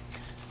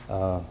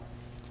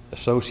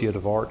 Associate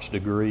of Arts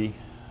degree,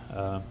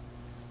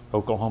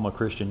 Oklahoma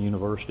Christian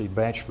University,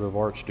 Bachelor of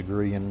Arts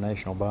degree,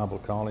 International Bible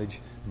College,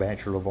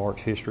 Bachelor of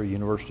Arts History,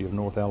 University of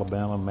North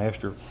Alabama,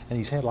 Master, and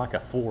he's had like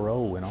a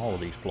 4.0 in all of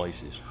these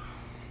places.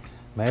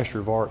 Master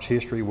of Arts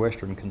History,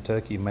 Western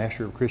Kentucky,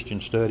 Master of Christian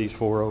Studies,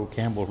 4.0,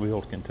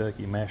 Campbellsville,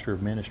 Kentucky, Master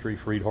of Ministry,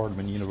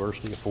 Freed-Hardeman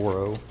University, a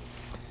 4.0,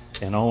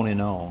 and on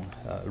and on.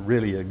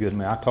 Really a good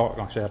man. I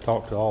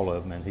talked to all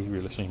of them, and he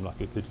really seemed like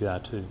a good guy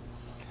too.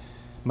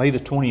 May the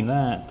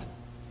 29th,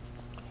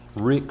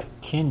 Rick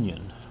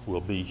Kenyon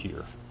will be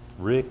here.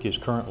 Rick is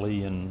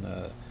currently in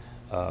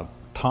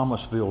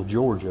Thomasville,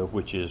 Georgia,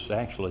 which is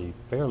actually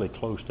fairly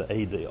close to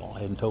Adel.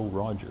 I hadn't told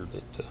Roger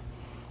that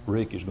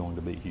Rick is going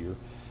to be here,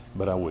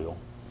 but I will.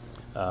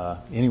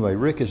 Anyway,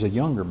 Rick is a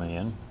younger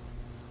man.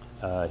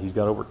 He's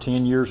got over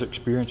 10 years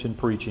experience in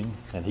preaching,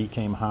 and he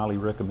came highly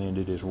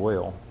recommended as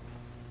well.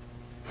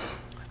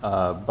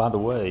 By the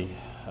way,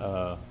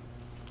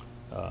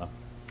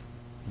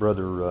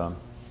 Brother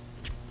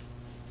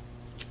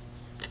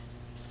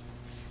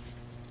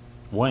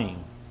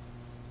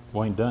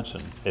Wayne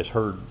Dunson has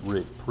heard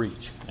Rick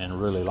preach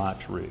and really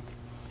likes Rick.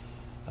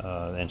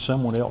 And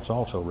someone else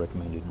also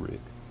recommended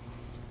Rick.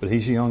 But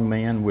he's a young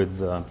man with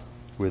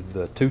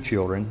 2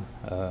 children.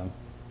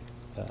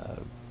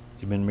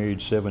 He's been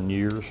married 7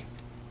 years,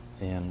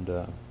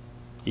 and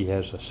he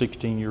has a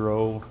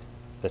 16-year-old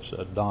that's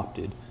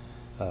adopted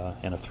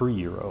and a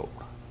 3-year-old.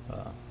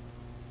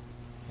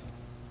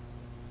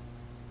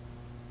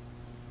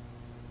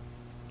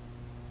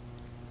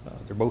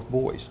 They're both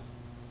boys.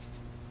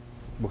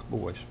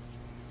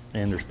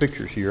 And there's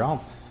pictures here.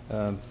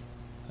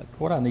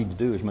 What I need to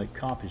do is make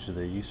copies of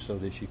these so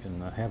that you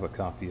can have a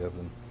copy of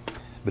them.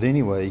 But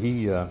anyway,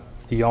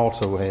 he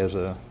also has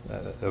a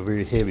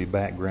very heavy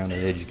background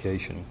in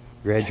education.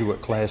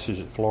 Graduate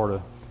classes at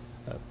Florida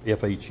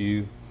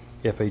FHU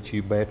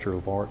Bachelor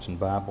of Arts in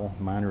Bible,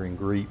 minor in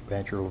Greek,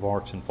 Bachelor of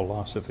Arts in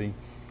Philosophy,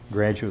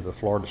 graduate of the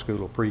Florida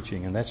School of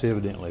Preaching, and that's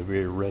evidently a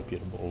very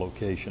reputable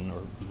location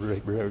or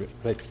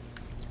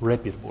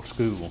reputable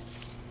school.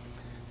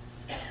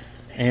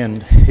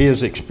 And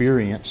his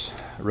experience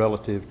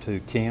relative to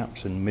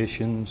camps and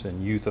missions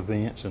and youth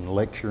events and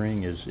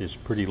lecturing is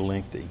pretty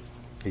lengthy.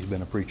 He's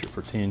been a preacher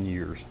for 10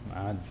 years.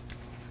 I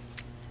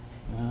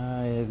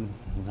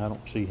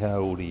don't see how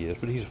old he is,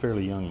 but he's a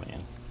fairly young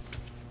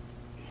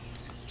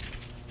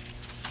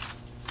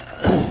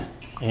man.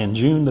 And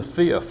June the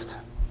 5th,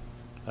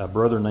 a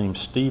brother named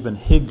Stephen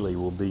Higley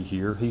will be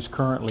here. He's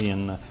currently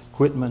in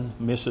Quitman,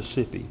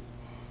 Mississippi.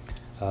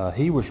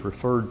 He was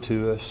referred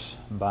to us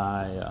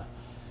by,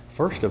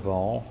 first of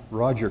all,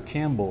 Roger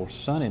Campbell's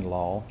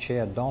son-in-law,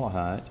 Chad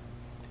Dolahite,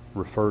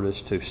 referred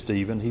us to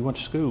Stephen. He went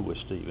to school with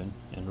Stephen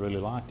and really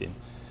liked him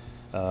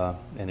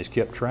and has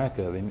kept track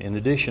of him. In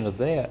addition to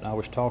that, I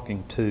was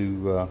talking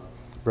to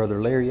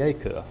Brother Larry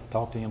Acuff.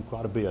 Talked to him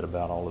quite a bit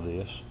about all of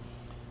this.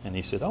 And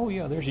he said, oh,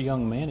 yeah, there's a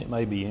young man that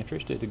may be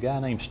interested, a guy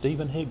named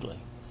Stephen Higley.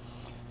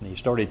 And he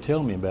started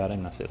telling me about him,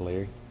 and I said,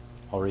 Larry,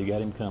 already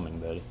got him coming,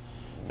 buddy.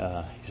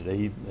 He said,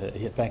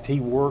 in fact, he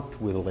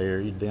worked with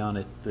Larry down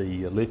at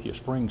the Lithia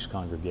Springs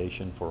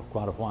congregation for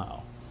quite a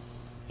while.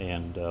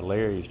 And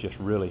Larry is just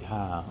really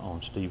high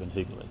on Stephen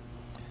Higley.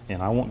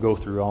 And I won't go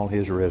through all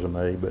his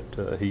resume,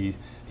 but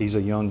he's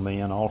a young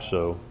man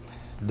also.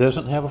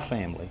 Doesn't have a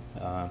family.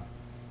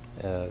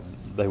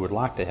 They would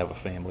like to have a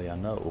family, I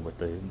know, but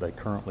they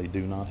currently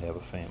do not have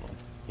a family.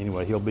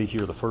 Anyway, he'll be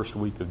here the first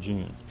week of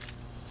June.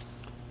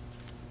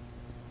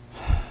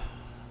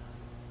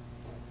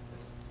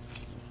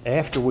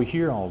 After we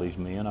hear all these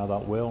men, I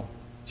thought, well,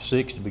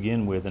 6 to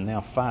begin with, and now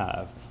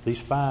 5.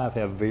 These 5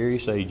 have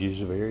various ages,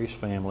 various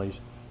families,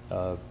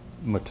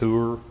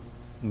 mature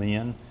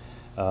men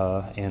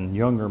and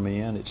younger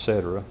men,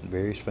 etc.,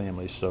 various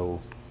families. So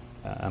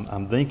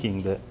I'm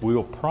thinking that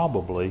we'll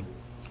probably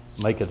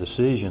make a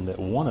decision that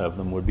one of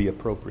them would be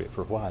appropriate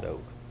for White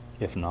Oak.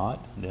 If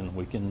not, then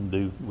we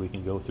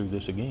can go through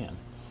this again.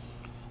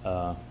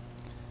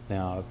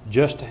 Now,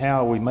 just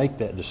how we make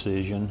that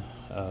decision,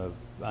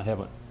 I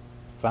haven't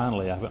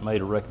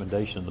made a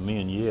recommendation to the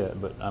men yet,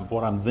 but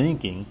what I'm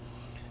thinking,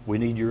 we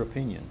need your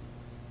opinion.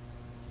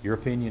 Your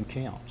opinion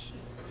counts.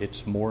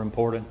 It's more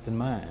important than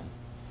mine.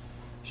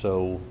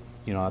 So,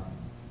 I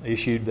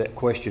issued that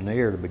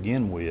questionnaire to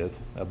begin with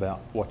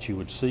about what you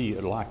would see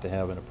you'd like to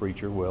have in a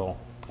preacher. Well,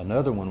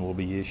 another one will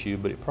be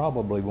issued, but it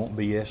probably won't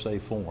be essay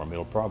form.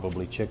 It'll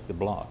probably check the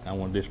block. I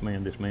want this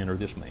man, or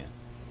this man.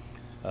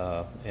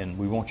 And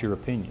we want your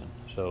opinion.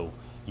 So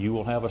you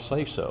will have a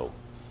say-so,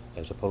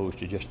 as opposed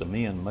to just the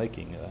men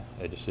making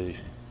a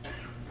decision.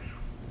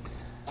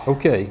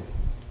 Okay,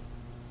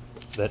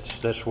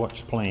 that's what's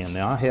planned.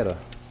 Now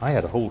I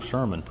had a whole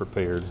sermon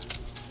prepared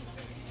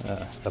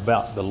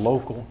about the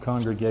local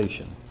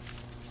congregation.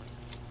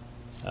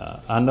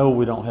 I know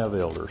we don't have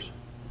elders,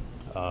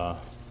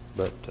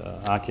 but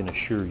I can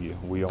assure you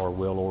we are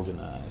well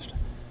organized,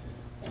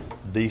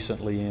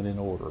 decently and in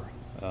order.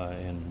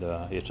 And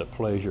it's a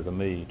pleasure to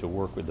me to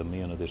work with the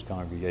men of this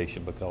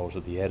congregation because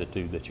of the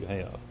attitude that you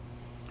have.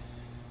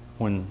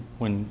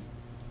 When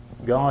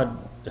God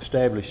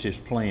established His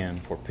plan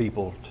for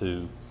people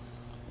to,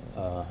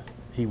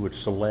 He would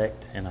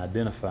select and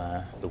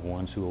identify the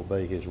ones who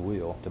obey His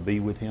will to be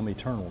with Him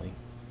eternally.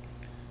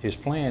 His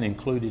plan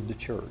included the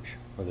church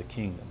or the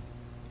kingdom.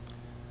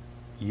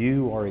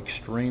 You are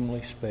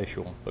extremely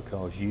special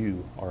because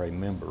you are a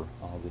member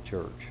of the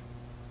church.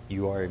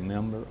 You are a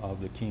member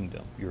of the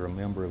kingdom. You're a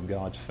member of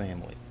God's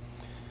family.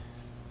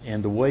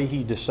 And the way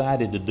He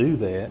decided to do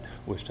that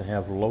was to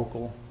have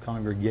local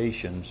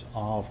congregations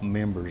of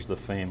members of the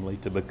family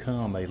to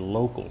become a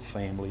local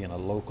family and a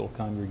local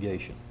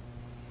congregation.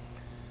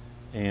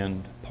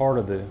 And part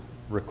of the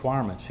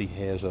requirements He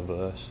has of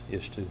us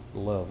is to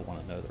love one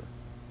another.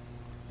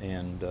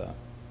 And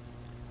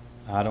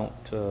I don't,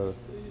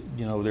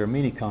 there are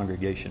many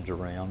congregations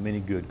around, many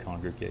good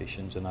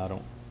congregations, and I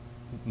don't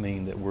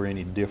mean that we're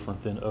any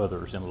different than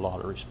others in a lot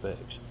of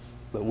respects.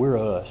 But we're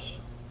us.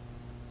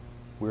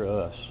 We're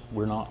us.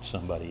 We're not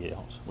somebody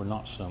else. We're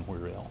not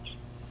somewhere else.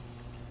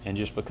 And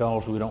just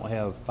because we don't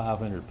have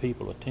 500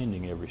 people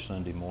attending every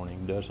Sunday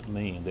morning doesn't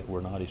mean that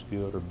we're not as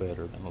good or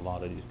better than a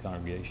lot of these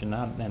congregations.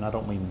 And I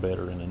don't mean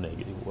better in a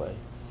negative way.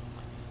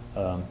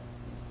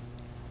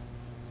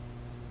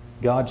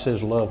 God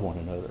says love one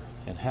another.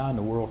 And how in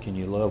the world can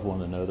you love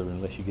one another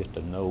unless you get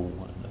to know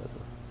one another?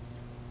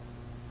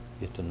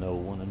 Get to know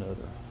one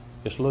another.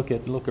 Just look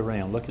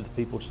around. Look at the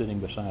people sitting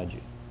beside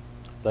you.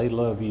 They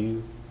love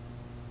you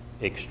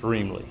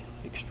extremely,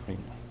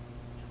 extremely.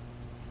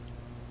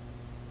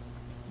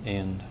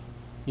 And,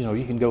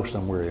 you can go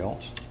somewhere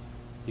else.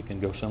 You can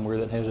go somewhere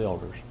that has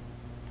elders.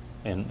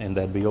 And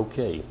that'd be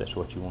okay if that's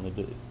what you want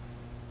to do.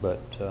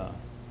 But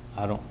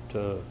I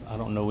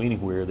don't know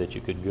anywhere that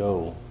you could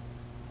go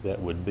that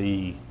would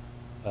be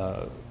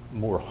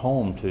more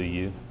home to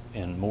you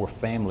and more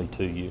family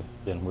to you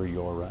than where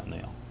you are right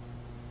now.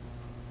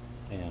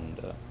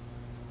 And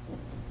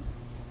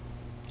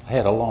I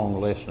had a long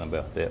lesson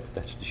about that, but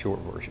that's the short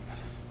version.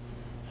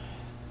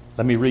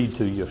 Let me read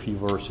to you a few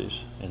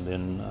verses, and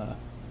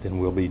then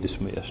we'll be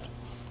dismissed.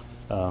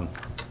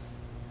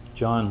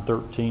 John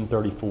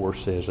 13:34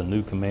 says, "A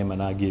new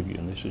commandment I give you,"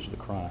 and this is the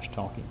Christ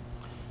talking,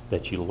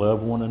 "that you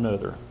love one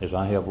another, as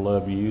I have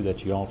loved you,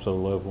 that you also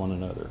love one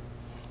another."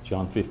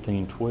 John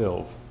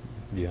 15:12,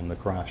 again the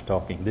Christ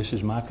talking, "This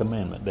is my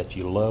commandment, that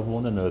you love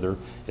one another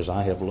as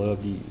I have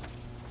loved you."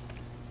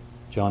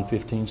 John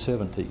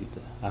 15:17,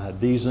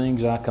 "These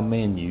things I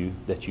command you,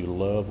 that you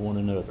love one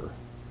another."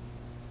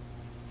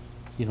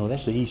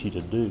 That's easy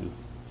to do.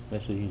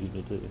 That's easy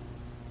to do.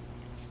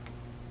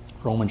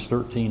 Romans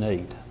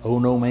 13:8, "Owe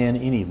no man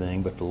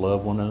anything but to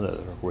love one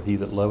another, for he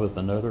that loveth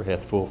another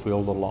hath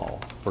fulfilled the law."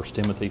 1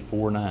 Timothy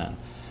 4:9,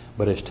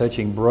 "But as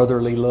touching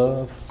brotherly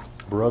love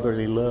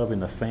in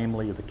the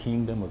family of the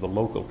kingdom of the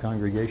local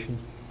congregation,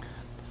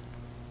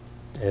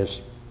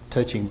 as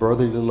touching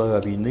brotherly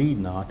love, ye need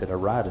not that I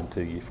write unto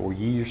you, for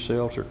ye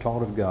yourselves are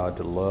taught of God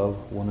to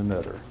love one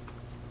another.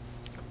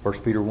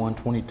 1 Peter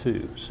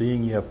 1:22,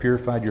 seeing ye have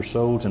purified your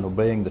souls in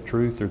obeying the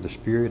truth through the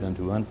Spirit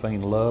unto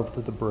unfeigned love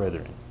to the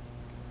brethren.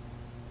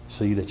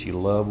 See that ye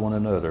love one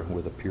another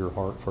with a pure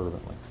heart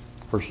fervently.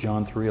 1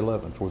 John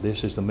 3:11, for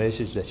this is the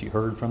message that ye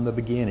heard from the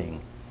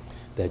beginning,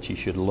 that ye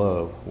should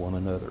love one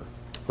another.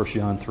 1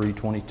 John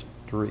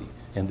 3:23,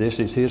 and this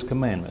is his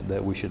commandment,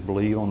 that we should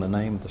believe on the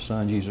name of the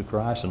Son Jesus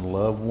Christ and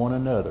love one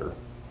another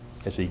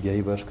as he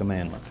gave us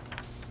commandment.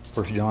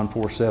 1 John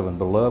 4:7,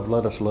 beloved,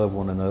 let us love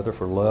one another,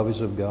 for love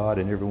is of God,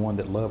 and everyone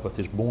that loveth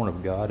is born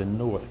of God and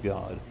knoweth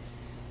God.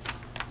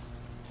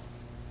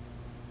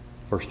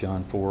 1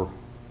 John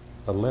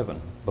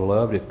 4:11,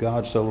 beloved, if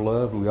God so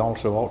loved, we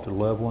also ought to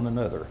love one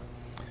another.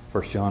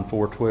 1 John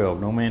 4:12,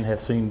 no man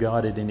hath seen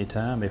God at any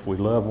time. If we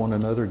love one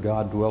another,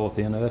 God dwelleth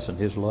in us, and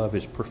his love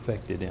is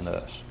perfected in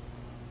us.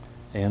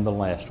 And the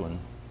last one,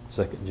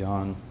 2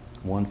 John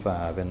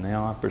 1:5, and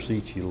now I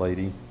beseech you,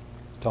 lady,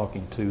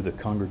 talking to the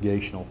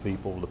congregational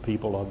people, the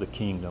people of the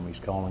kingdom, he's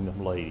calling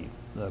them lady,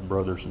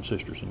 brothers and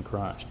sisters in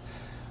Christ.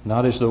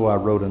 Not as though I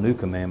wrote a new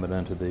commandment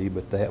unto thee,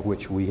 but that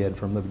which we had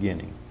from the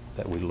beginning,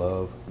 that we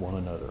love one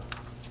another.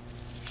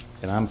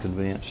 And I'm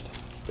convinced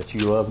that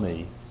you love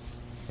me,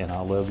 and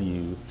I love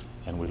you,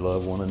 and we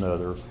love one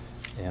another,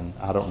 and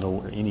I don't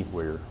know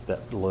anywhere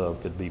that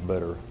love could be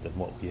better than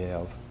what we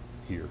have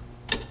here.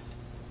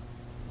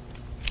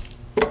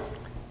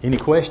 Any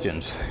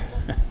questions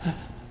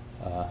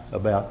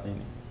about any?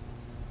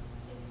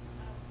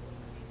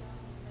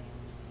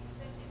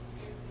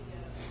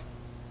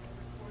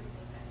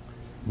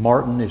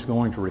 Martin is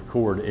going to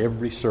record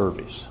every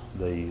service,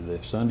 the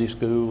Sunday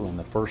school and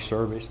the first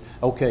service.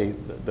 Okay,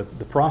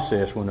 the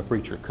process when the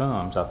preacher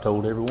comes, I've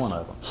told every one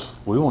of them,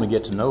 we want to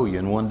get to know you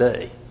in one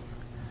day.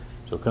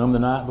 So come the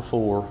night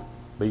before,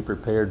 be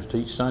prepared to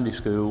teach Sunday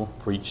school,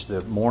 preach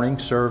the morning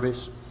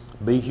service,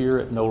 be here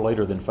at no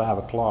later than 5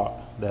 o'clock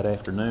that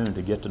afternoon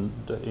to get to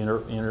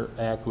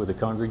interact with the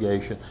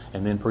congregation,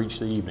 and then preach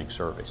the evening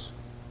service.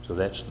 So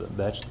that's the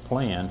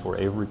plan for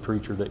every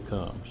preacher that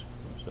comes.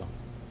 So,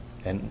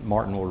 and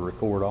Martin will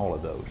record all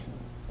of those.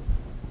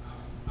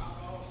 I'll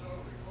also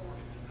record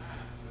it tonight,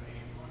 so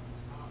anyone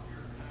who's not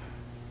here tonight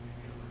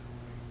can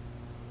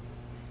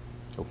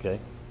get it. Okay.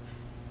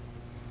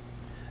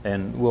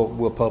 And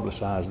we'll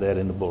publicize that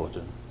in the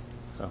bulletin.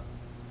 So.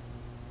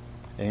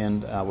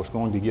 And I was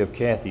going to give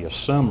Kathy a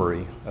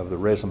summary of the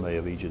resume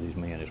of each of these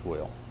men as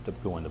well to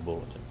go in the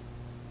bulletin.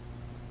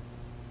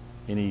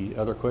 Any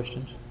other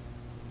questions?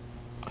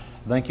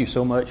 Thank you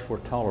so much for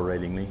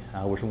tolerating me.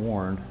 I was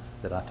warned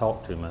that I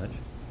talk too much.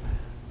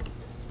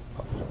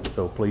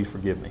 So please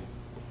forgive me.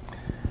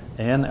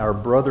 And our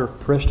brother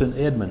Preston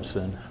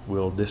Edmondson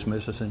will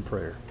dismiss us in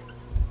prayer.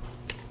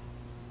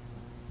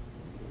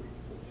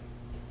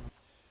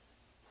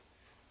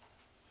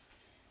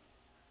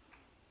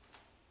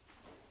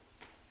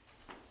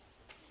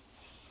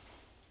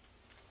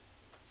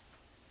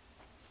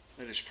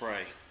 Let us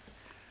pray.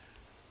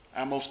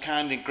 Our most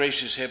kind and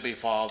gracious Heavenly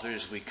Father,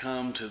 as we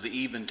come to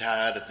the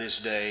eventide of this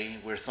day,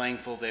 we're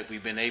thankful that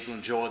we've been able to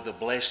enjoy the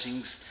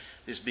blessings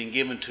that's been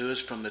given to us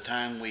from the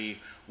time we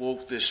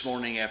woke this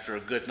morning after a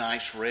good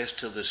night's rest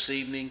till this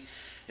evening.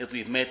 If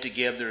we've met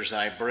together as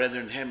thy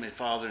brethren, Heavenly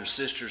Father and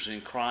sisters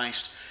in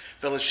Christ,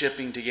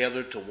 fellowshipping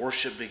together, to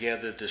worship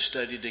together, to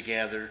study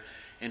together,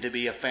 and to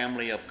be a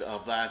family of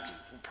thy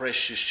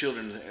precious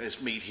children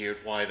as meet here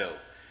at White Oak.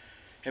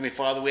 Heavenly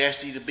Father, we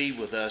ask thee to be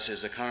with us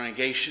as a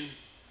congregation.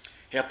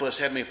 Help us,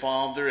 Heavenly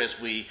Father, as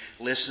we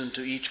listen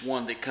to each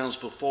one that comes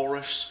before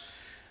us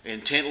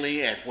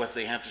intently at what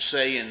they have to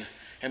say. And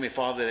Heavenly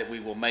Father, that we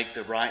will make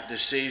the right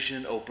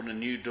decision, open a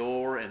new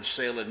door, and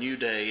sail a new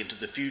day into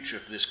the future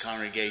for this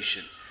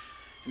congregation.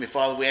 Heavenly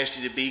Father, we ask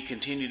you to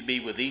continue to be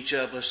with each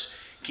of us.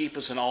 Keep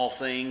us in all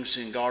things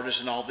and guard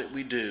us in all that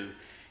we do.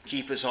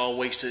 Keep us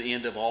always to the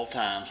end of all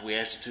times. We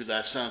ask it through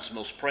thy Son's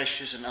most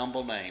precious and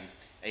humble name.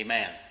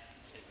 Amen.